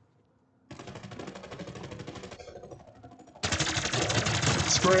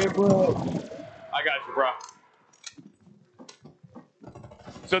 Spray, bro. I got you, bro.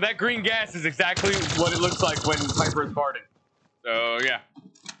 So that green gas is exactly what it looks like when Piper is farting. So, yeah.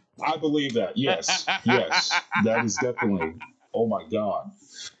 I believe that. Yes. Yes. That is definitely. Oh my god.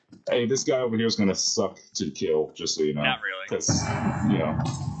 Hey, this guy over here is gonna suck to kill, just so you know. Not really. Because, you know.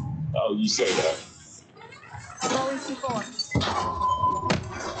 Oh, you say that. Throwing C4.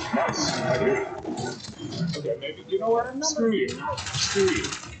 Nice. I hear you. Okay, maybe. You know what? Screw you. Screw you.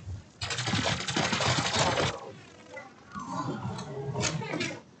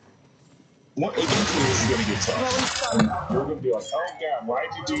 What, eventually this is gonna get tough. And you're gonna be like, oh god, why'd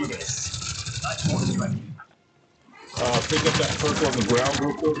you do this? Pick up that purple on the ground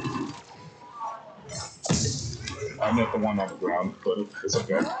real quick. I meant the one on the ground, but it's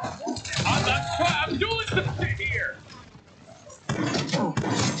okay. I'm doing some shit here.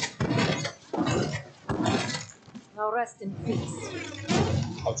 Now rest in peace.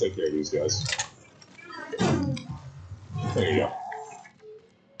 I'll take care of these guys. There you go.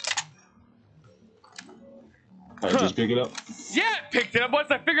 Alright, just pick it up. Yeah, I picked it up once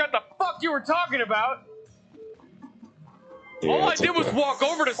I figured out the fuck you were talking about. Yeah, all I did okay. was walk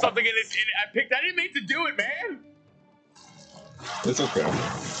over to something and I picked. I didn't mean to do it, man. It's okay.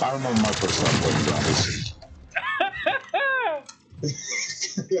 I remember my first time playing zombies.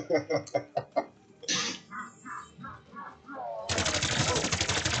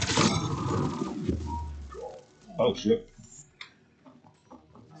 Oh shit.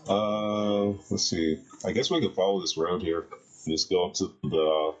 Let's see. I guess we could follow this road here. Just go up to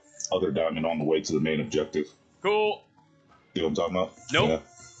the other diamond on the way to the main objective. Cool. See what I'm talking about? Nope. Yeah.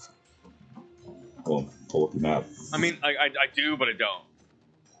 Well, pull up the map. I mean, I do, but I don't.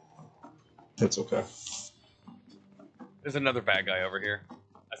 It's okay. There's another bad guy over here.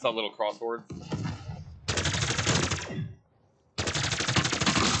 I saw a little crossword.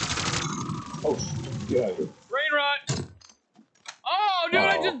 Oh, get out of here. Brain rot! Oh, dude,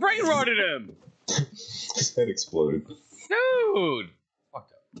 I just brain rotted him! His head exploded. Dude!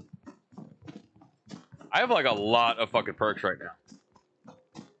 Fucked up. I have like a lot of fucking perks right now.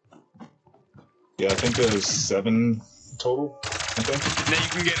 Yeah, I think there's 7 total, I think. And then you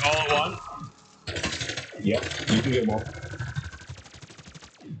can get all at once? Yep, you can get them all.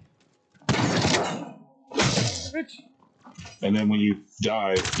 Bitch. And then when you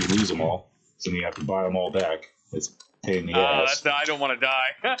die, you lose them all. So then you have to buy them all back. It's a pain in the ass. I don't want to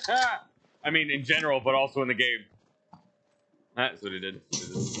die. I mean, in general, but also in the game. That's what it did.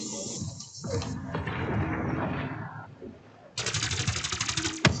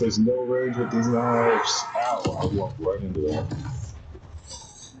 There's no range with these knives. Ow, I walked right into that.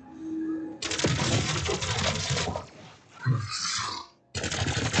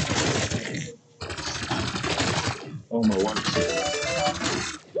 Oh, my wife's here.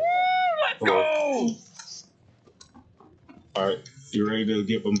 Woo! Let's go! Alright, you ready to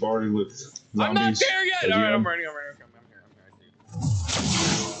get bombarded with zombies. I'm not there yet. Again. All right, I'm ready. I'm here. I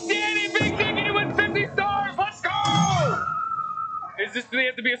see. Danny Big Diggity with 50 stars. Let's go. Is this, do they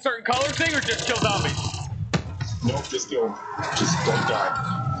have to be a certain color thing or just kill zombies? Nope, just kill them. Just don't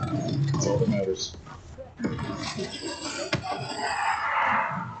die. That's all that matters.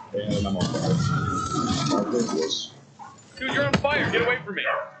 And I'm on fire. My thing was. Dude, you're on fire. Get away from me.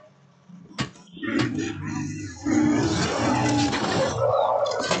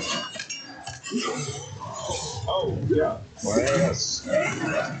 Oh, yeah. My ass.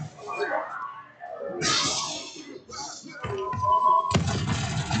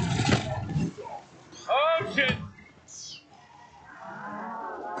 Oh, shit.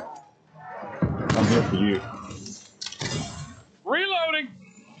 I'm here for you. Reloading.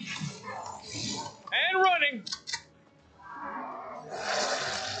 And running.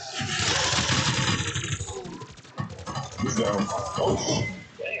 He's down. Oh,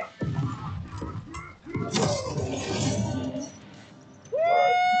 damn.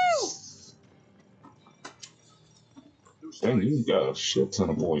 Woo! Dang, you got a shit ton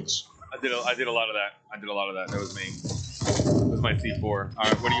of points. I did a lot of that. That was me. That was my C4. All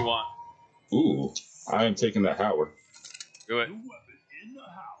right, what do you want? Ooh, I am taking that Howard. Do it.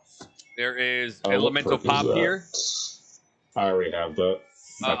 There is What elemental perk is pop that? here. I already have that.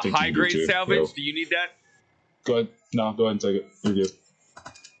 I think High you do grade too. salvage. Yo. Do you need that? Go ahead. No, go ahead and take it. You're good.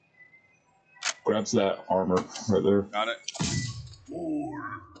 Grabs that armor right there. Got it.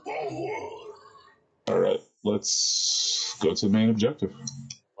 Alright, let's go to the main objective.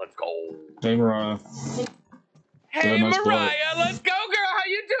 Let's go. Hey, Mariah. Hey, nice Mariah. butt. Let's go, girl. How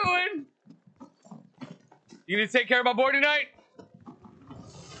you doing? You gonna take care of my boy tonight?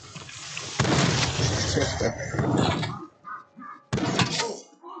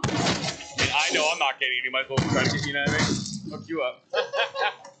 I know I'm not getting any. Might as well try to get, you know what I mean? Hook you up.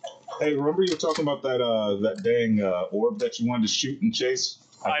 Hey, remember you were talking about that dang orb that you wanted to shoot and chase?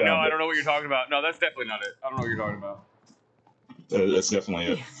 I know. I don't know what you're talking about. No, that's definitely not it. I don't know what you're talking about. That's definitely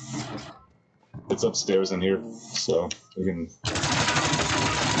it. It's upstairs in here, so we can.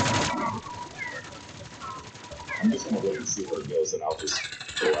 I'm just gonna wait and see where it goes, and I'll just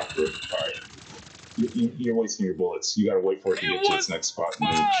go after it. All right. You're wasting your bullets. You gotta wait for it to get to its next spot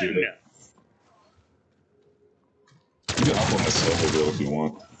and then shoot it. You can hop on my snowmobile if you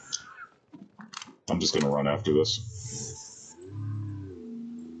want. I'm just gonna run after this.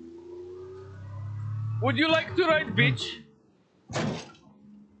 Would you like to ride, bitch?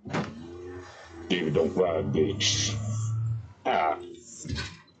 David, don't ride, bitch. Ah.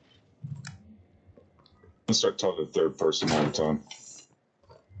 Let's start talking third person all the time.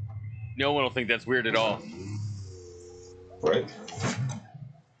 No one will think that's weird at all. Right?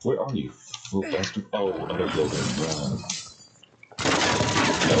 Where are you, little bastard? Oh, I gotta go there.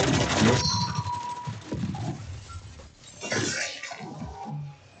 Nope.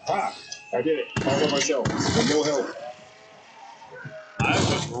 Ah! I did it. All by myself. With no help. I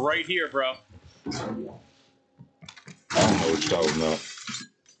was right here, bro. I don't know what you're talking about.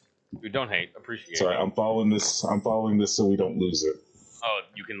 Dude, don't hate. Appreciate Sorry, it. I'm following this so we don't lose it. Oh,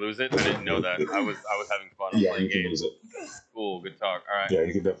 you can lose it? I didn't know that. I was having fun. Yeah, you can lose it. Cool, good talk. All right. Yeah,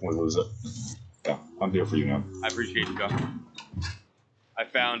 you can definitely lose it. Yeah, I'm here for you now. I appreciate you, Doc. I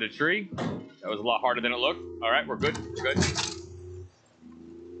found a tree. That was a lot harder than it looked. All right, we're good. We're good.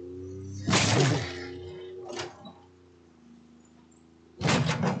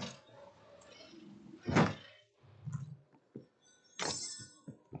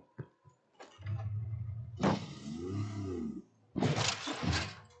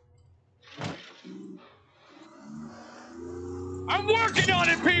 I'm working on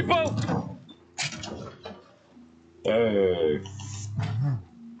it, people! Hey.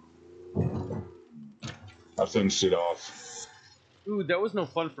 I finished it off. Dude, that was no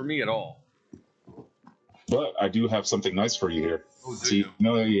fun for me at all. But I do have something nice for you here. Oh, do See, you? you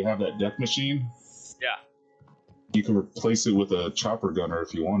know how you have that death machine? Yeah. You can replace it with a chopper gunner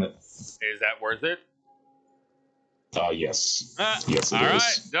if you want it. Is that worth it? Yes. Ah, Yes, it all is.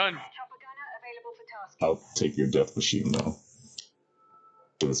 right, done. Chopper gunner available for tasking. I'll take your death machine, though.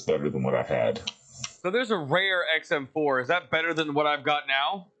 It's better than what I had. So there's a rare XM4. Is that better than what I've got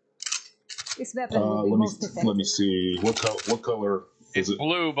now? This weapon will be most effective. Let me see. What color is it?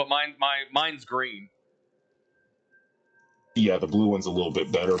 Blue, but mine's green. Yeah, the blue one's a little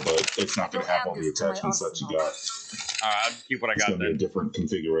bit better, but it's not going to have all the attachments that you got. All right, I'll just keep what I It's got going to be a then. different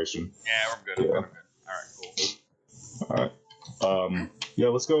configuration. Yeah, we're good. Yeah. We're good. All right, cool. All right. Yeah,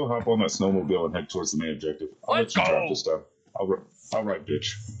 let's go hop on that snowmobile and head towards the main objective. I'll Let's let you drive go. this time. All right,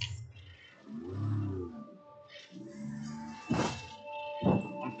 bitch.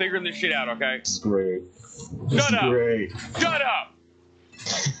 figuring this shit out, okay? It's great. Shut up. Great. Shut up.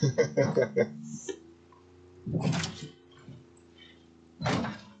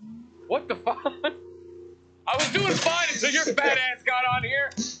 What the fuck? I was doing fine until your fat ass got on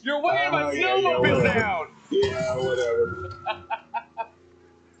here. You're weighing my snowmobile down. Yeah, whatever.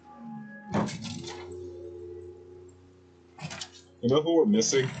 You know who we're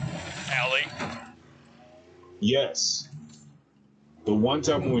missing? Ellie. Yes. The one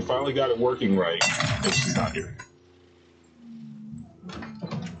time when we finally got it working right, and she's not here.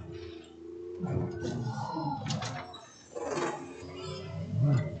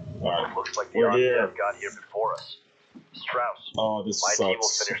 Alright, Looks like the we're here. Undead got here before us. Strauss. Oh, this My team will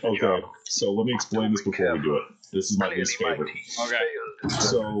sucks. finish the Okay, job. so let me explain this before we do it. This is my least favorite. Okay.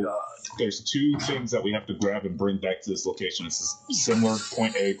 So there's two things that we have to grab and bring back to this location. This is similar,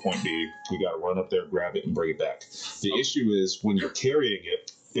 point A, point B. We got to run up there, grab it, and bring it back. The issue is when you're carrying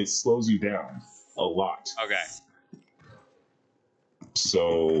it, it slows you down a lot. Okay.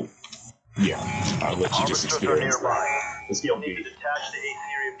 So, yeah, I'll let you just experience that. Let's You'll go, need to B. detach the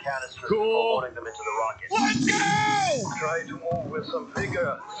Aetherium canisters Cool. before loading them into the rocket. Let's go! Try to move with some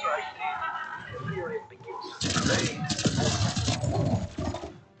vigor, Strike. Aetherium begins to drain.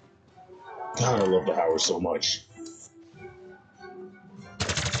 God, I love the Howard so much.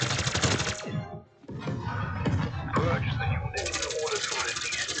 Purge the unit in order to release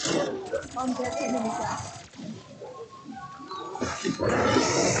the canister. On their enemy side.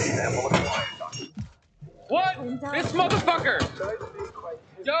 Example acquired, Doctor. What? This motherfucker!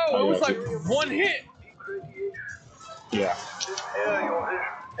 Yo, it was like one hit. Yeah. Prepare your vision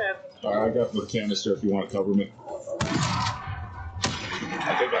and Alright, I got the canister if you want to cover me.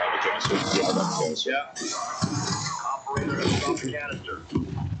 I think I have a canister. Yeah, I got the canister. Yeah. operator stop the canister.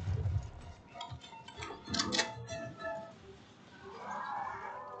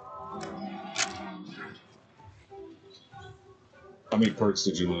 How many perks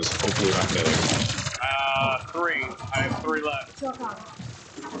did you lose? Hopefully not many. 3. I have 3 left. Shock out.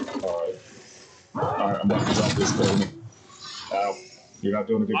 Alright. Alright, I'm about to drop this cover. Ow. You're not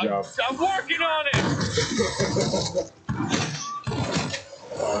doing a good job. I'm working on it!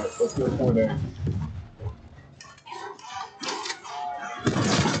 Alright, let's go to point A.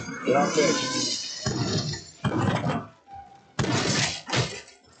 Get out there.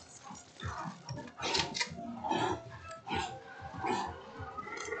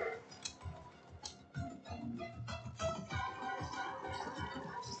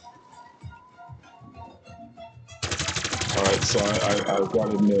 Alright, so I've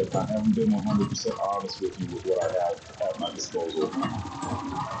got to admit, I haven't been 100% honest with you with what I have at my disposal.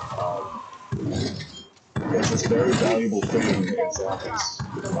 There's this very valuable thing in zombies.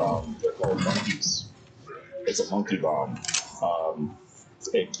 They're called monkeys. It's a monkey bomb.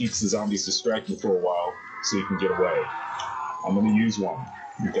 It keeps the zombies distracted for a while so you can get away. I'm going to use one,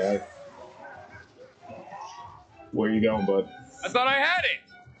 okay? Where you going, bud? I thought I had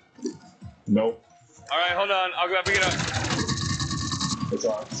it! Nope. Alright, hold on. I'll go pick it up. It's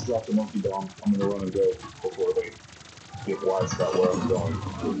alright. Just drop the monkey bomb. I'm going to run and go before they get wise about where I'm going.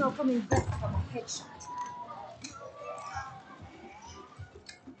 There's no coming back from a headshot.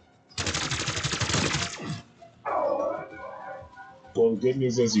 Well, the good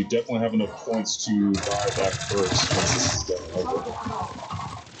news is you definitely have enough points to buy back first once this is done. Okay.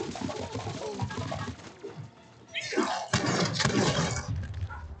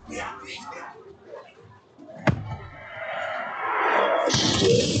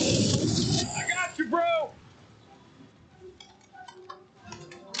 I got you, bro!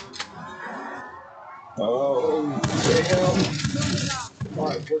 Oh, damn.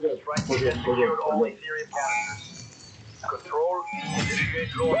 Alright, we're good. We're good. We're good. All We're good. Aetherium canisters. Control,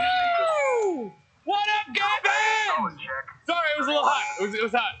 initiate launch Woo! What up, Gavin? sequence. Check. Sorry, it was a little hot. It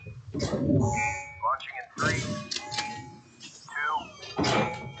was hot. Launching in 3, 2,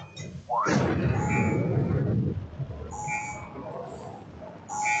 1.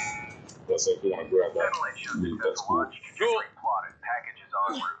 That's like you want to grab that. Ventilation. That's cool. Launch trajectory plotted. Packages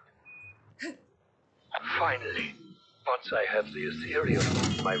en route. Finally, once I have the Ethereum,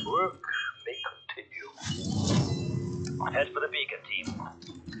 my work may continue. Head for the beacon, team.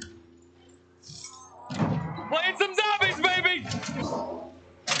 Playing some zombies, baby!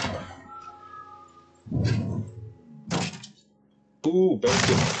 Ooh,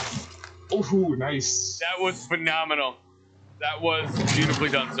 bacon. Ooh, nice. That was phenomenal. That was beautifully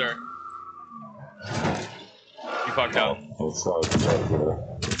done, sir. You fucked up. Let's try to get it.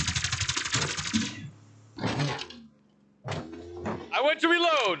 I went to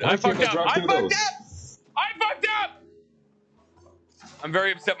reload. Why I can't fucked up. drop I through fucked those? up. I fucked up. I'm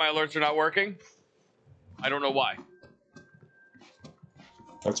very upset my alerts are not working. I don't know why.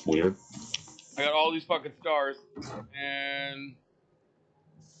 That's weird. I got all these fucking stars, and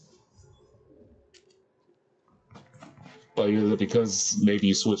Like, is it because maybe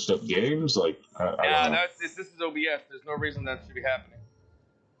you switched up games? Like, I don't know. this is OBS. There's no reason that should be happening.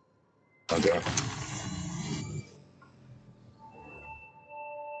 Okay.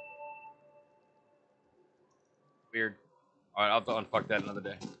 Weird. All right, I'll have to unfuck that another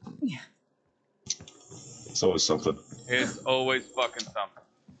day. Yeah. It's always something. It's always fucking something.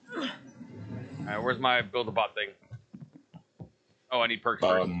 All right, where's my Build-A-Bot thing? Oh, I need perks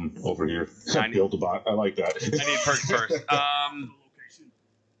first. Over here. I need- Build-A-Bot. I like that. I need perks first.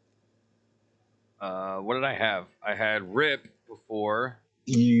 What did I have? I had RIP before.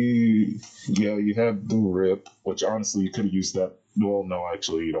 You had the RIP, which honestly you could have used that. Well, no,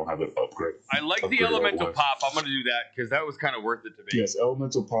 actually, you don't have it upgrade. I like the Elemental Pop. I'm gonna do that because that was kind of worth it to me. Yes,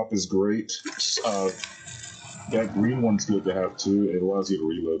 Elemental Pop is great. That green one's good to have too. It allows you to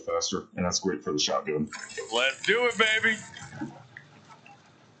reload faster, and that's great for the shotgun. Let's do it, baby.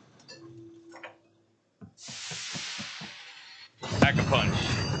 Pack a punch.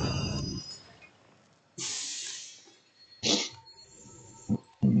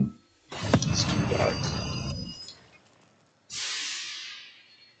 Let's do that.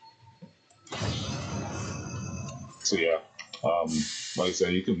 So yeah, like I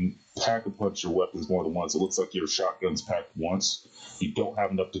said, you can pack a punch your weapons more than once. It looks like your shotgun's packed once. You don't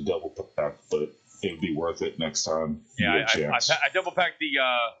have enough to double pack, but it would be worth it next time. Yeah, I double packed the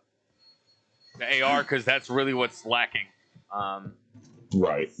AR because that's really what's lacking.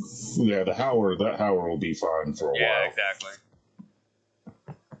 Right. Yeah, that Howard will be fine for a while. Yeah, exactly.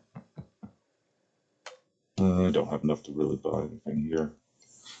 I don't have enough to really buy anything here.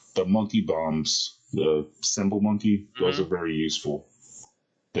 The monkey bombs, the symbol monkey, those are very useful.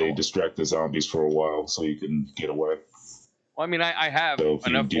 They distract the zombies for a while so you can get away. Well, I mean, I have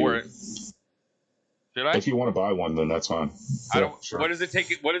enough for it. Should I? If you want to buy one, then that's fine. I don't. Yeah, sure. What does it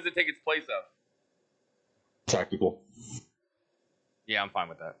take? What does it take its place of? Tactical. Yeah, I'm fine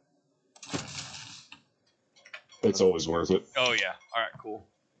with that. It's always worth it. Oh yeah. All right. Cool.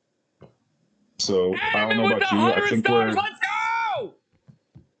 So I don't know about you. I think stars, let's go,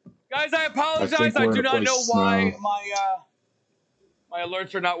 guys. I apologize. I do not know why my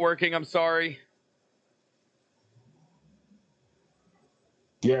alerts are not working. I'm sorry.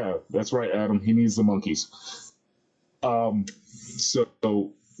 Yeah, that's right, Adam. He needs the monkeys. So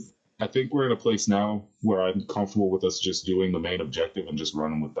I think we're in a place now where I'm comfortable with us just doing the main objective and just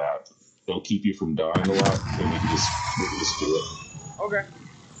running with that. It'll keep you from dying a lot, and we can just do it. Okay.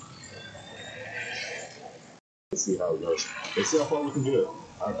 Let's see how it goes. Let's see how far we can do it.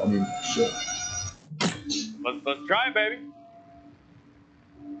 I mean, shit. Let's try it, baby.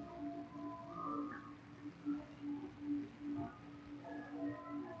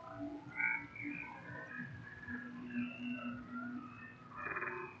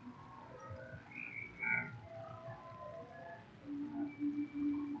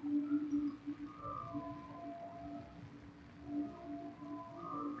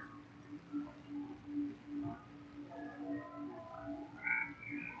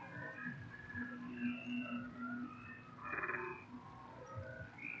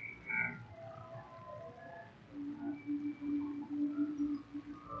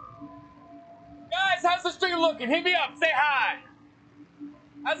 Guys, how's the stream looking? Hit me up. Say hi.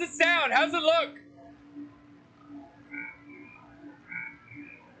 How's it sound? How's it look?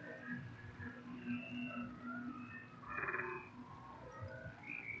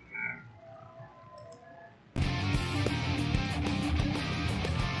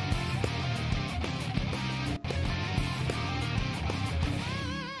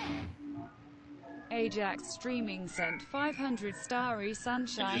 AJAX Streaming sent 500 starry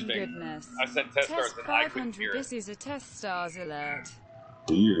sunshine goodness. I sent test stars and I couldn't 500. hear it. This is a test stars alert.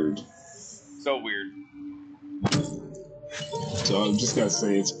 Weird. So weird. So I'm just gonna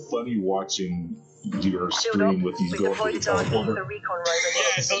say it's funny watching your stream with these going through the teleporter.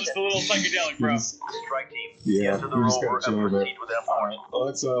 Yeah, it's a little psychedelic, bro. Strike team, Yeah, enter the we're just rover gonna and chill a bit. proceed with that All right,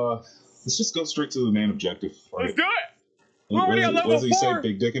 let's just go straight to the main objective. Let's do it. We're already at level What does he say? 4.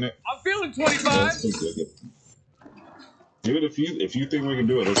 Big dick in it? I'm feeling Yeah, 25. let's big dick it. Dude, if you think we can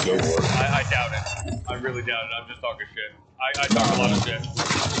do it, let's go for it. I doubt it. I really doubt it. I'm just talking shit. I talk a lot of shit.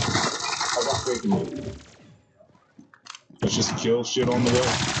 I got faith in you. Let's just kill shit on the way.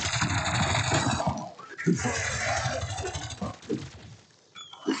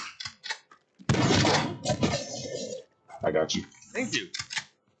 I got you. Thank you.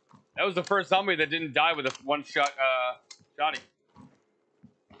 That was the first zombie that didn't die with a one-shot shotty.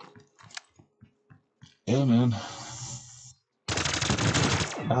 Yeah, man.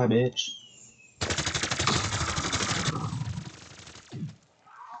 Hi, bitch.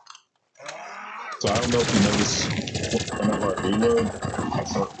 So I don't know if you notice whenever I reload, I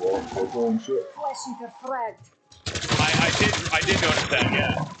start rolling shit. I did notice that,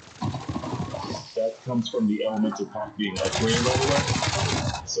 yeah. That comes from the elemental pack being upgraded all the way.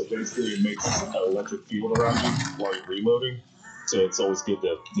 So basically it makes an electric field around you while you're reloading. So it's always good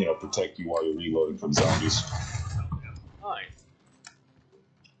to, protect you while you're reloading from zombies. Nice.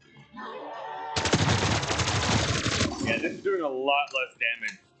 Yeah, this is doing a lot less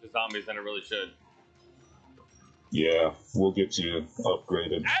damage to zombies than it really should. Yeah, we'll get you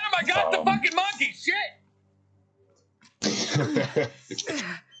upgraded. Adam, I got the fucking monkey! Shit!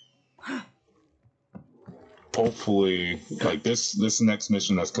 Hopefully, like this next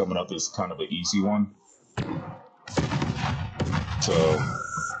mission that's coming up is kind of an easy one. So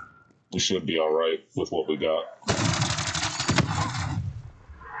we should be all right with what we got.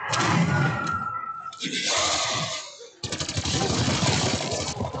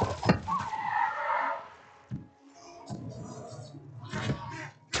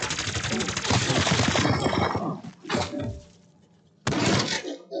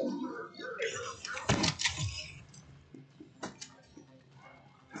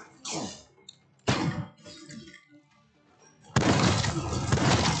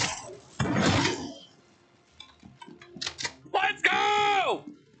 Let's go!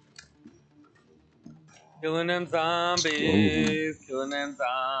 Killing them zombies. Ooh. Killing them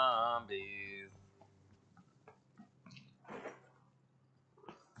zombies.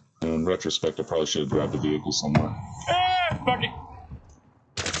 In retrospect, I probably should have grabbed the vehicle somewhere. Fuck it!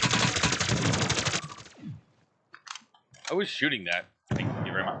 I was shooting that. Thank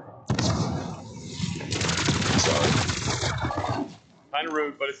you very much. Sorry. Kind of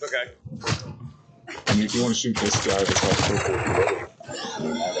rude, but it's okay. I mean, if you want to shoot this guy that's all purple,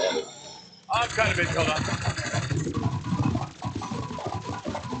 you're not at it. I'm kind of busy, hold on.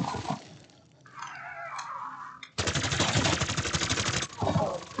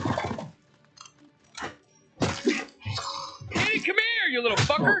 Kitty, come here, you little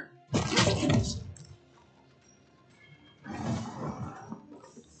fucker!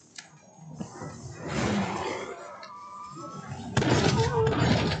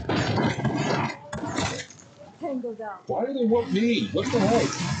 Why do they want me? What the heck?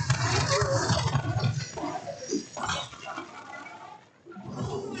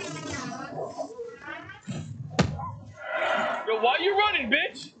 Yo, why you running,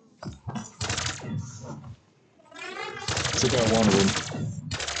 bitch? Took out one of them.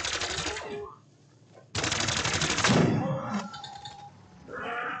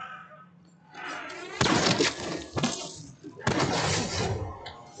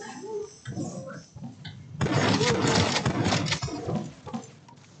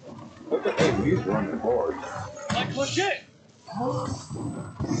 What the heck? He's running hard. Like legit.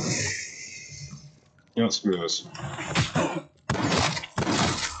 You don't screw this.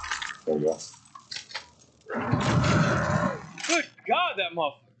 There we go. Good God, that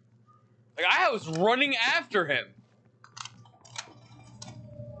motherfucker. Like, I was running after him.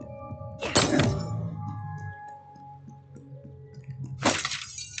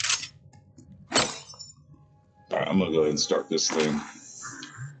 Alright, I'm gonna go ahead and start this thing.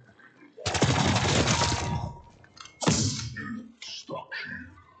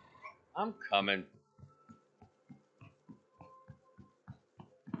 I'm coming.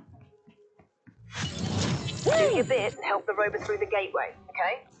 Do your bit and help the rover through the gateway,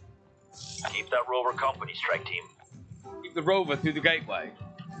 okay? Keep that rover company, strike team. Keep the rover through the gateway.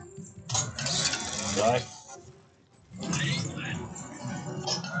 Right.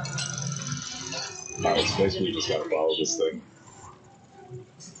 Alright, so basically you just gotta follow this thing.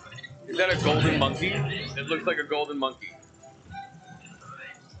 Is that a golden monkey? It looks like a golden monkey.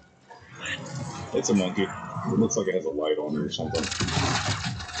 It's a monkey. It looks like it has a light on it or something.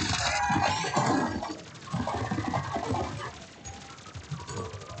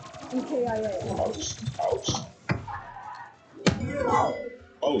 Ouch. Ouch.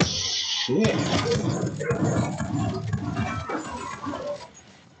 Oh, shit.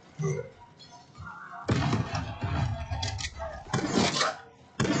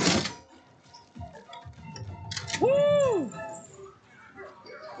 Woo!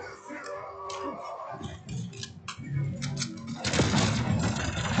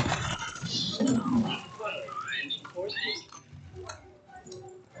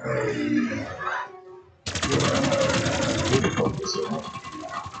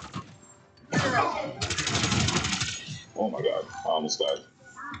 Oh my god, I almost died.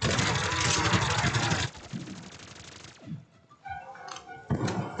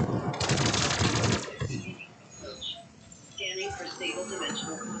 stable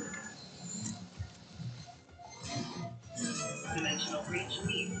dimensional contact. Dimensional breach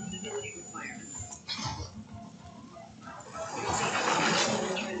meets stability requirements.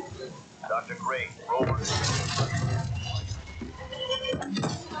 Dr. Gray, rover.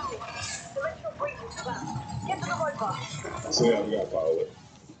 Dimensional breach is collapsed. Get to the rover. So yeah, we gotta follow it.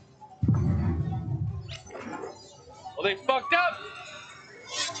 Well, they fucked up.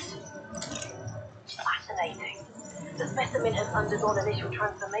 Fascinating. The specimen has undergone initial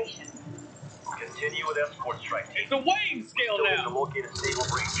transformation. Continue with escort strike team. It's a weighing scale Still need to now. locate a stable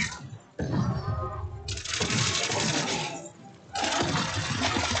breach.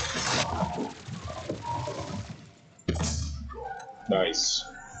 Nice.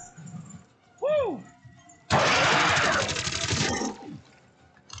 Woo!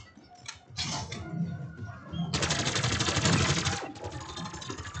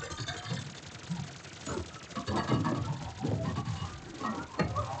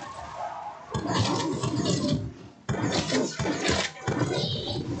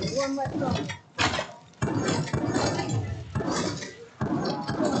 One left go.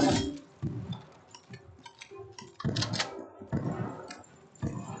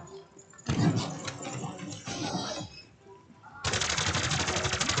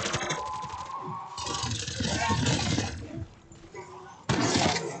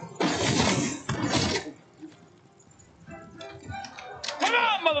 Come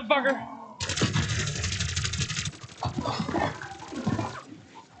on, motherfucker!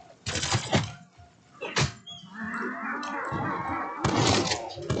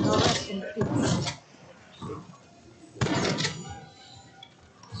 No rest in peace.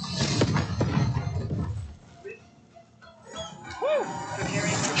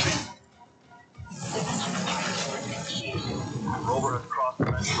 Rover has crossed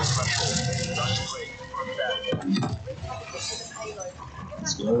dimensional threshold. Dr. Gray, confirm that.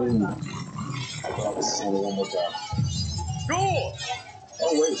 Let's go. I thought this is only one more time. Cool!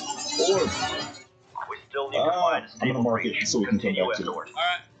 Oh wait, or We still need to find a I'm gonna stable mark breach. it so we can come Continue back to it. escort.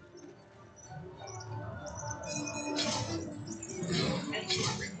 Alright.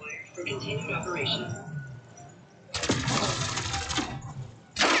 Escort required for continued operation.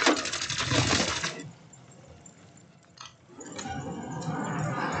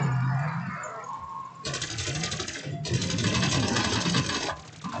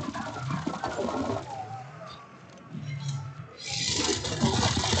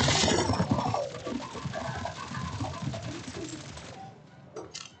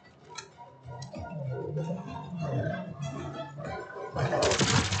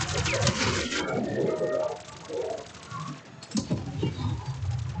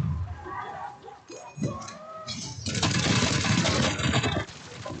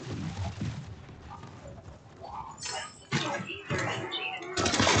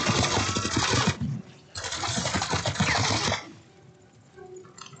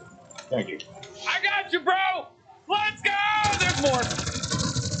 Thank you. I got you, bro! Let's go! There's more!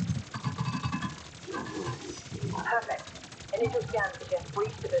 Perfect. Initial scan suggests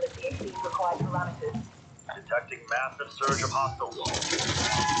breach stability exceeds required parameters. Detecting massive surge of hostiles.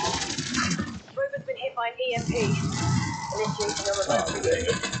 Rover's been hit by an EMP. Initiating a Oh, reverse dang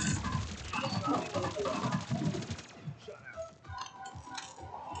it.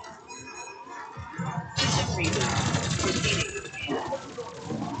 system reboot. Proceeding with scan.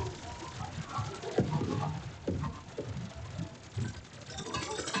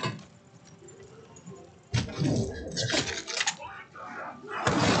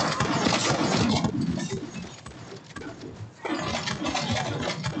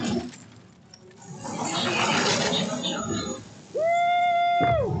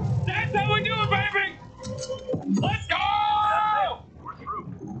 That's how we do it, baby! Let's go! We're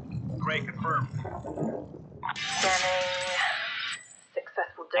through. Gray confirmed. Scanning.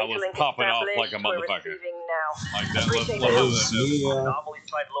 Successful I data was link popping off established. like a We're motherfucker. receiving now. Like that. Appreciate Let's the do help. that. Yeah. Anomaly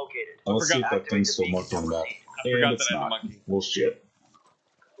site located. Let's see if that Activate thing's the still beacon marked on to the map. proceed. I forgot And it's that I had the not. monkey. Well, shit.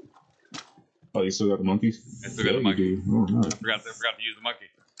 Oh, you still got the monkeys? I still got the Yeah, monkey. you do. Oh, nice. I forgot to use the monkey.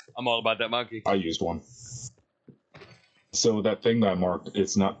 I'm all about that monkey. I used one. So that thing that I marked,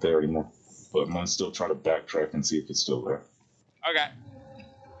 it's not there anymore. But I'm gonna still try to backtrack and see if it's still there. Okay.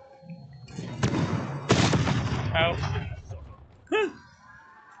 Oh.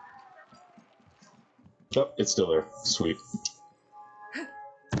 Oh, it's still there. Sweet.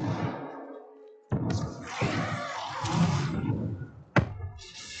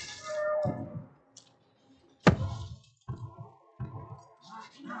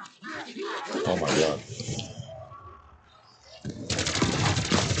 Oh my god.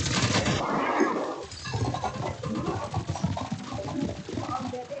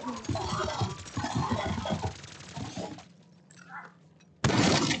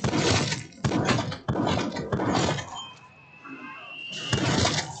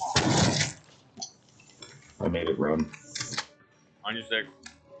 it run. On your stick.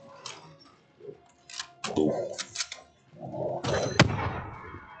 Cool.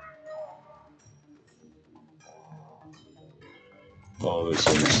 Oh, there's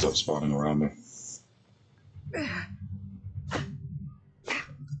so much stuff spawning around me.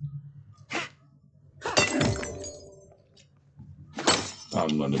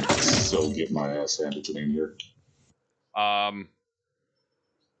 I'm gonna so get my ass handed to me in here. I'm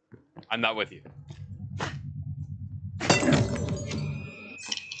not with you.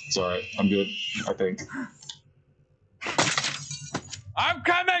 It's alright, I'm good, I think. I'm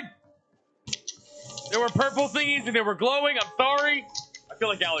coming! There were purple thingies and they were glowing. I'm sorry. I feel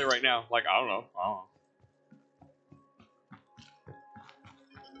like Allie right now. Like, I don't know.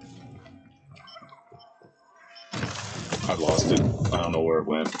 I lost it. I don't know where it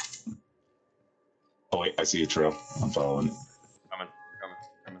went. Oh wait, I see a trail. I'm following it. Coming.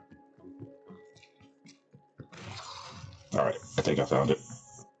 Alright, I think I found it.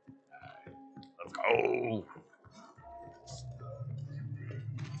 Let's go.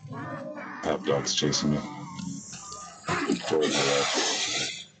 I have dogs chasing me. Forward my life.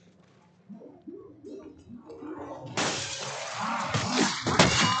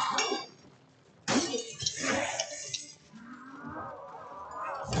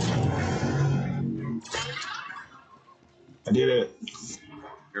 I did it.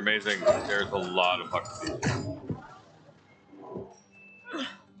 You're amazing. There's a lot of fucking people.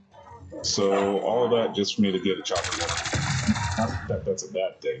 So all that just for me to get a chopper gun. Not that that's a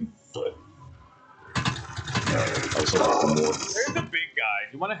bad thing, but I was hoping for more. There's a big guy.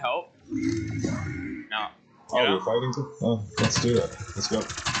 Do you want to help? No. Oh, we're fighting too? Oh, let's do that. Let's go.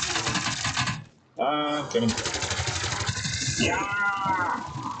 Coming. Yeah!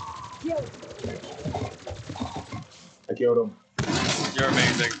 I killed him. You're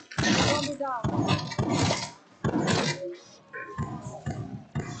amazing.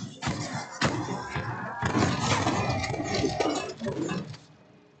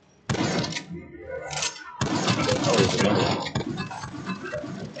 Oh, there's another one.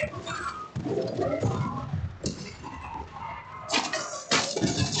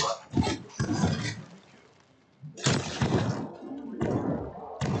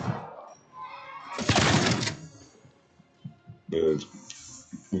 Good.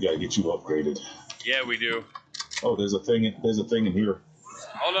 We gotta get you upgraded. Yeah, we do. Oh, there's a thing in here.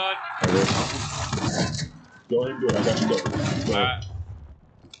 Hold on. Go ahead and do it. I got you covered. Go ahead.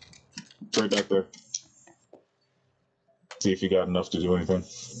 It's right back there. See if you got enough to do anything.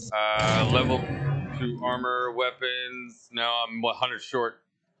 Level 2 armor, weapons. No, I'm 100 short.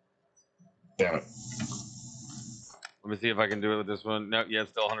 Damn it. Let me see if I can do it with this one. No, yeah,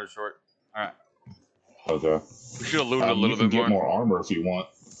 still 100 short. All right. Okay. We should have looted a little you can bit get more armor if you want.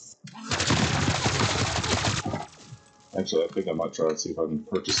 Actually, I think I might try to see if I can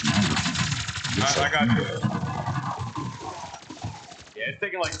purchase some armor. I got you. Yeah, it's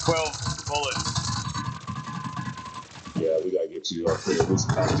taking like 12 bullets. Yeah, we gotta get you upgraded at least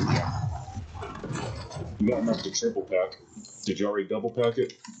packed again. You got enough to triple pack. Did you already double pack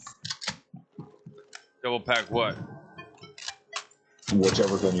it? Double pack what?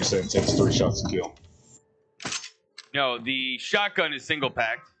 Whichever gun you're saying takes 3 shots to kill. No, the shotgun is single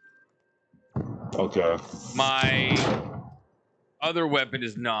packed. Okay. My other weapon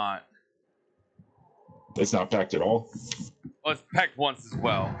is not. It's not packed at all? Well, it's packed once as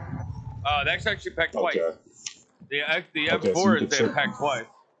well. That's actually packed twice. Okay. The M4 is packed twice.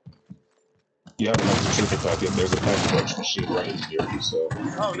 You have enough to triple pack it. There's a pack punch machine right in here, so oh,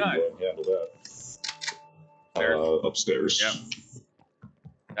 nice. Go ahead and handle that. Upstairs. Yep.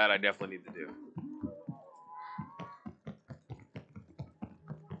 That I definitely need to do.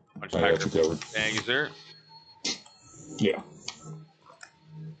 I got you covered. Thank you, sir. Yeah.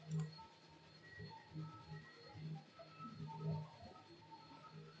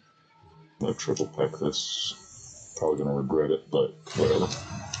 I'm gonna triple pack this. Probably gonna regret it, but whatever.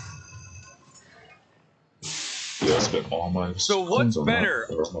 Yeah, I spent all my So what's better?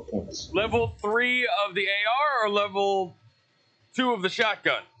 My points. Level 3 of the AR or level 2 of the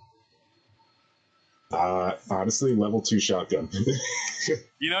shotgun? Honestly, level 2 shotgun.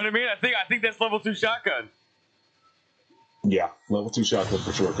 You know what I mean? I think that's level 2 shotgun. Yeah, level 2 shotgun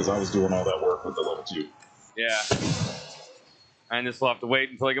for sure, because I was doing all that work with the level 2. Yeah. And this will have to wait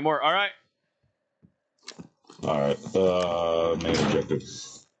until I get more. All right. Alright, main objective.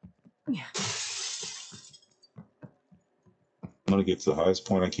 Yeah. I'm gonna get to the highest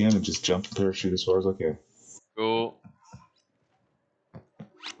point I can and just jump the parachute as far as I can. Cool.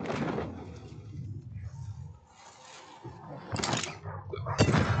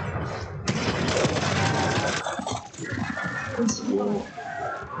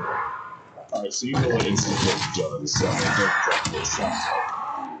 Alright, so you know what instant kill does, so I don't exactly what it sounds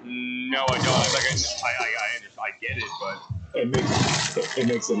like. No, I don't. It's like I get it, but It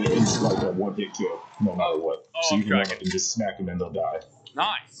makes it like a one-hit kill, no matter what. Oh, so you I'm can run tracking. up and just smack them and they'll die.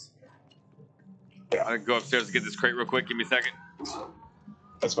 Nice. I'm gonna go upstairs and get this crate real quick. Give me a second.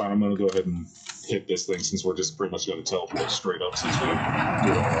 That's fine. I'm gonna go ahead and hit this thing since we're just pretty much gonna teleport straight up since we do it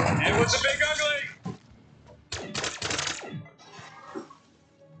all around. And with the big ugly.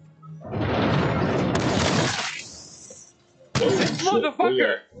 This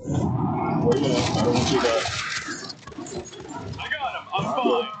motherfucker! Where you at? I don't want you to die. I got him. I'm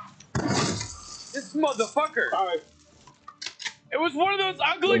fine. This motherfucker. Alright. It was one of those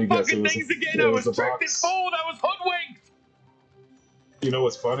ugly fucking things again. I was tricked and fooled. I was hoodwinked. You know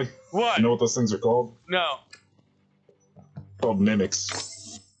what's funny? What? You know what those things are called? No. Called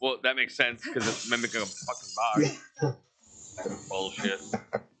mimics. Well, that makes sense because it's mimicking a fucking box. Bullshit.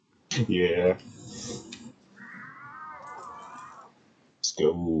 Yeah. Let's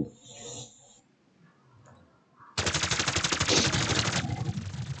go.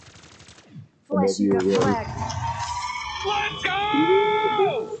 Flesh, you got flagged. Let's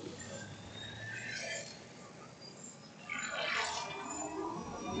go!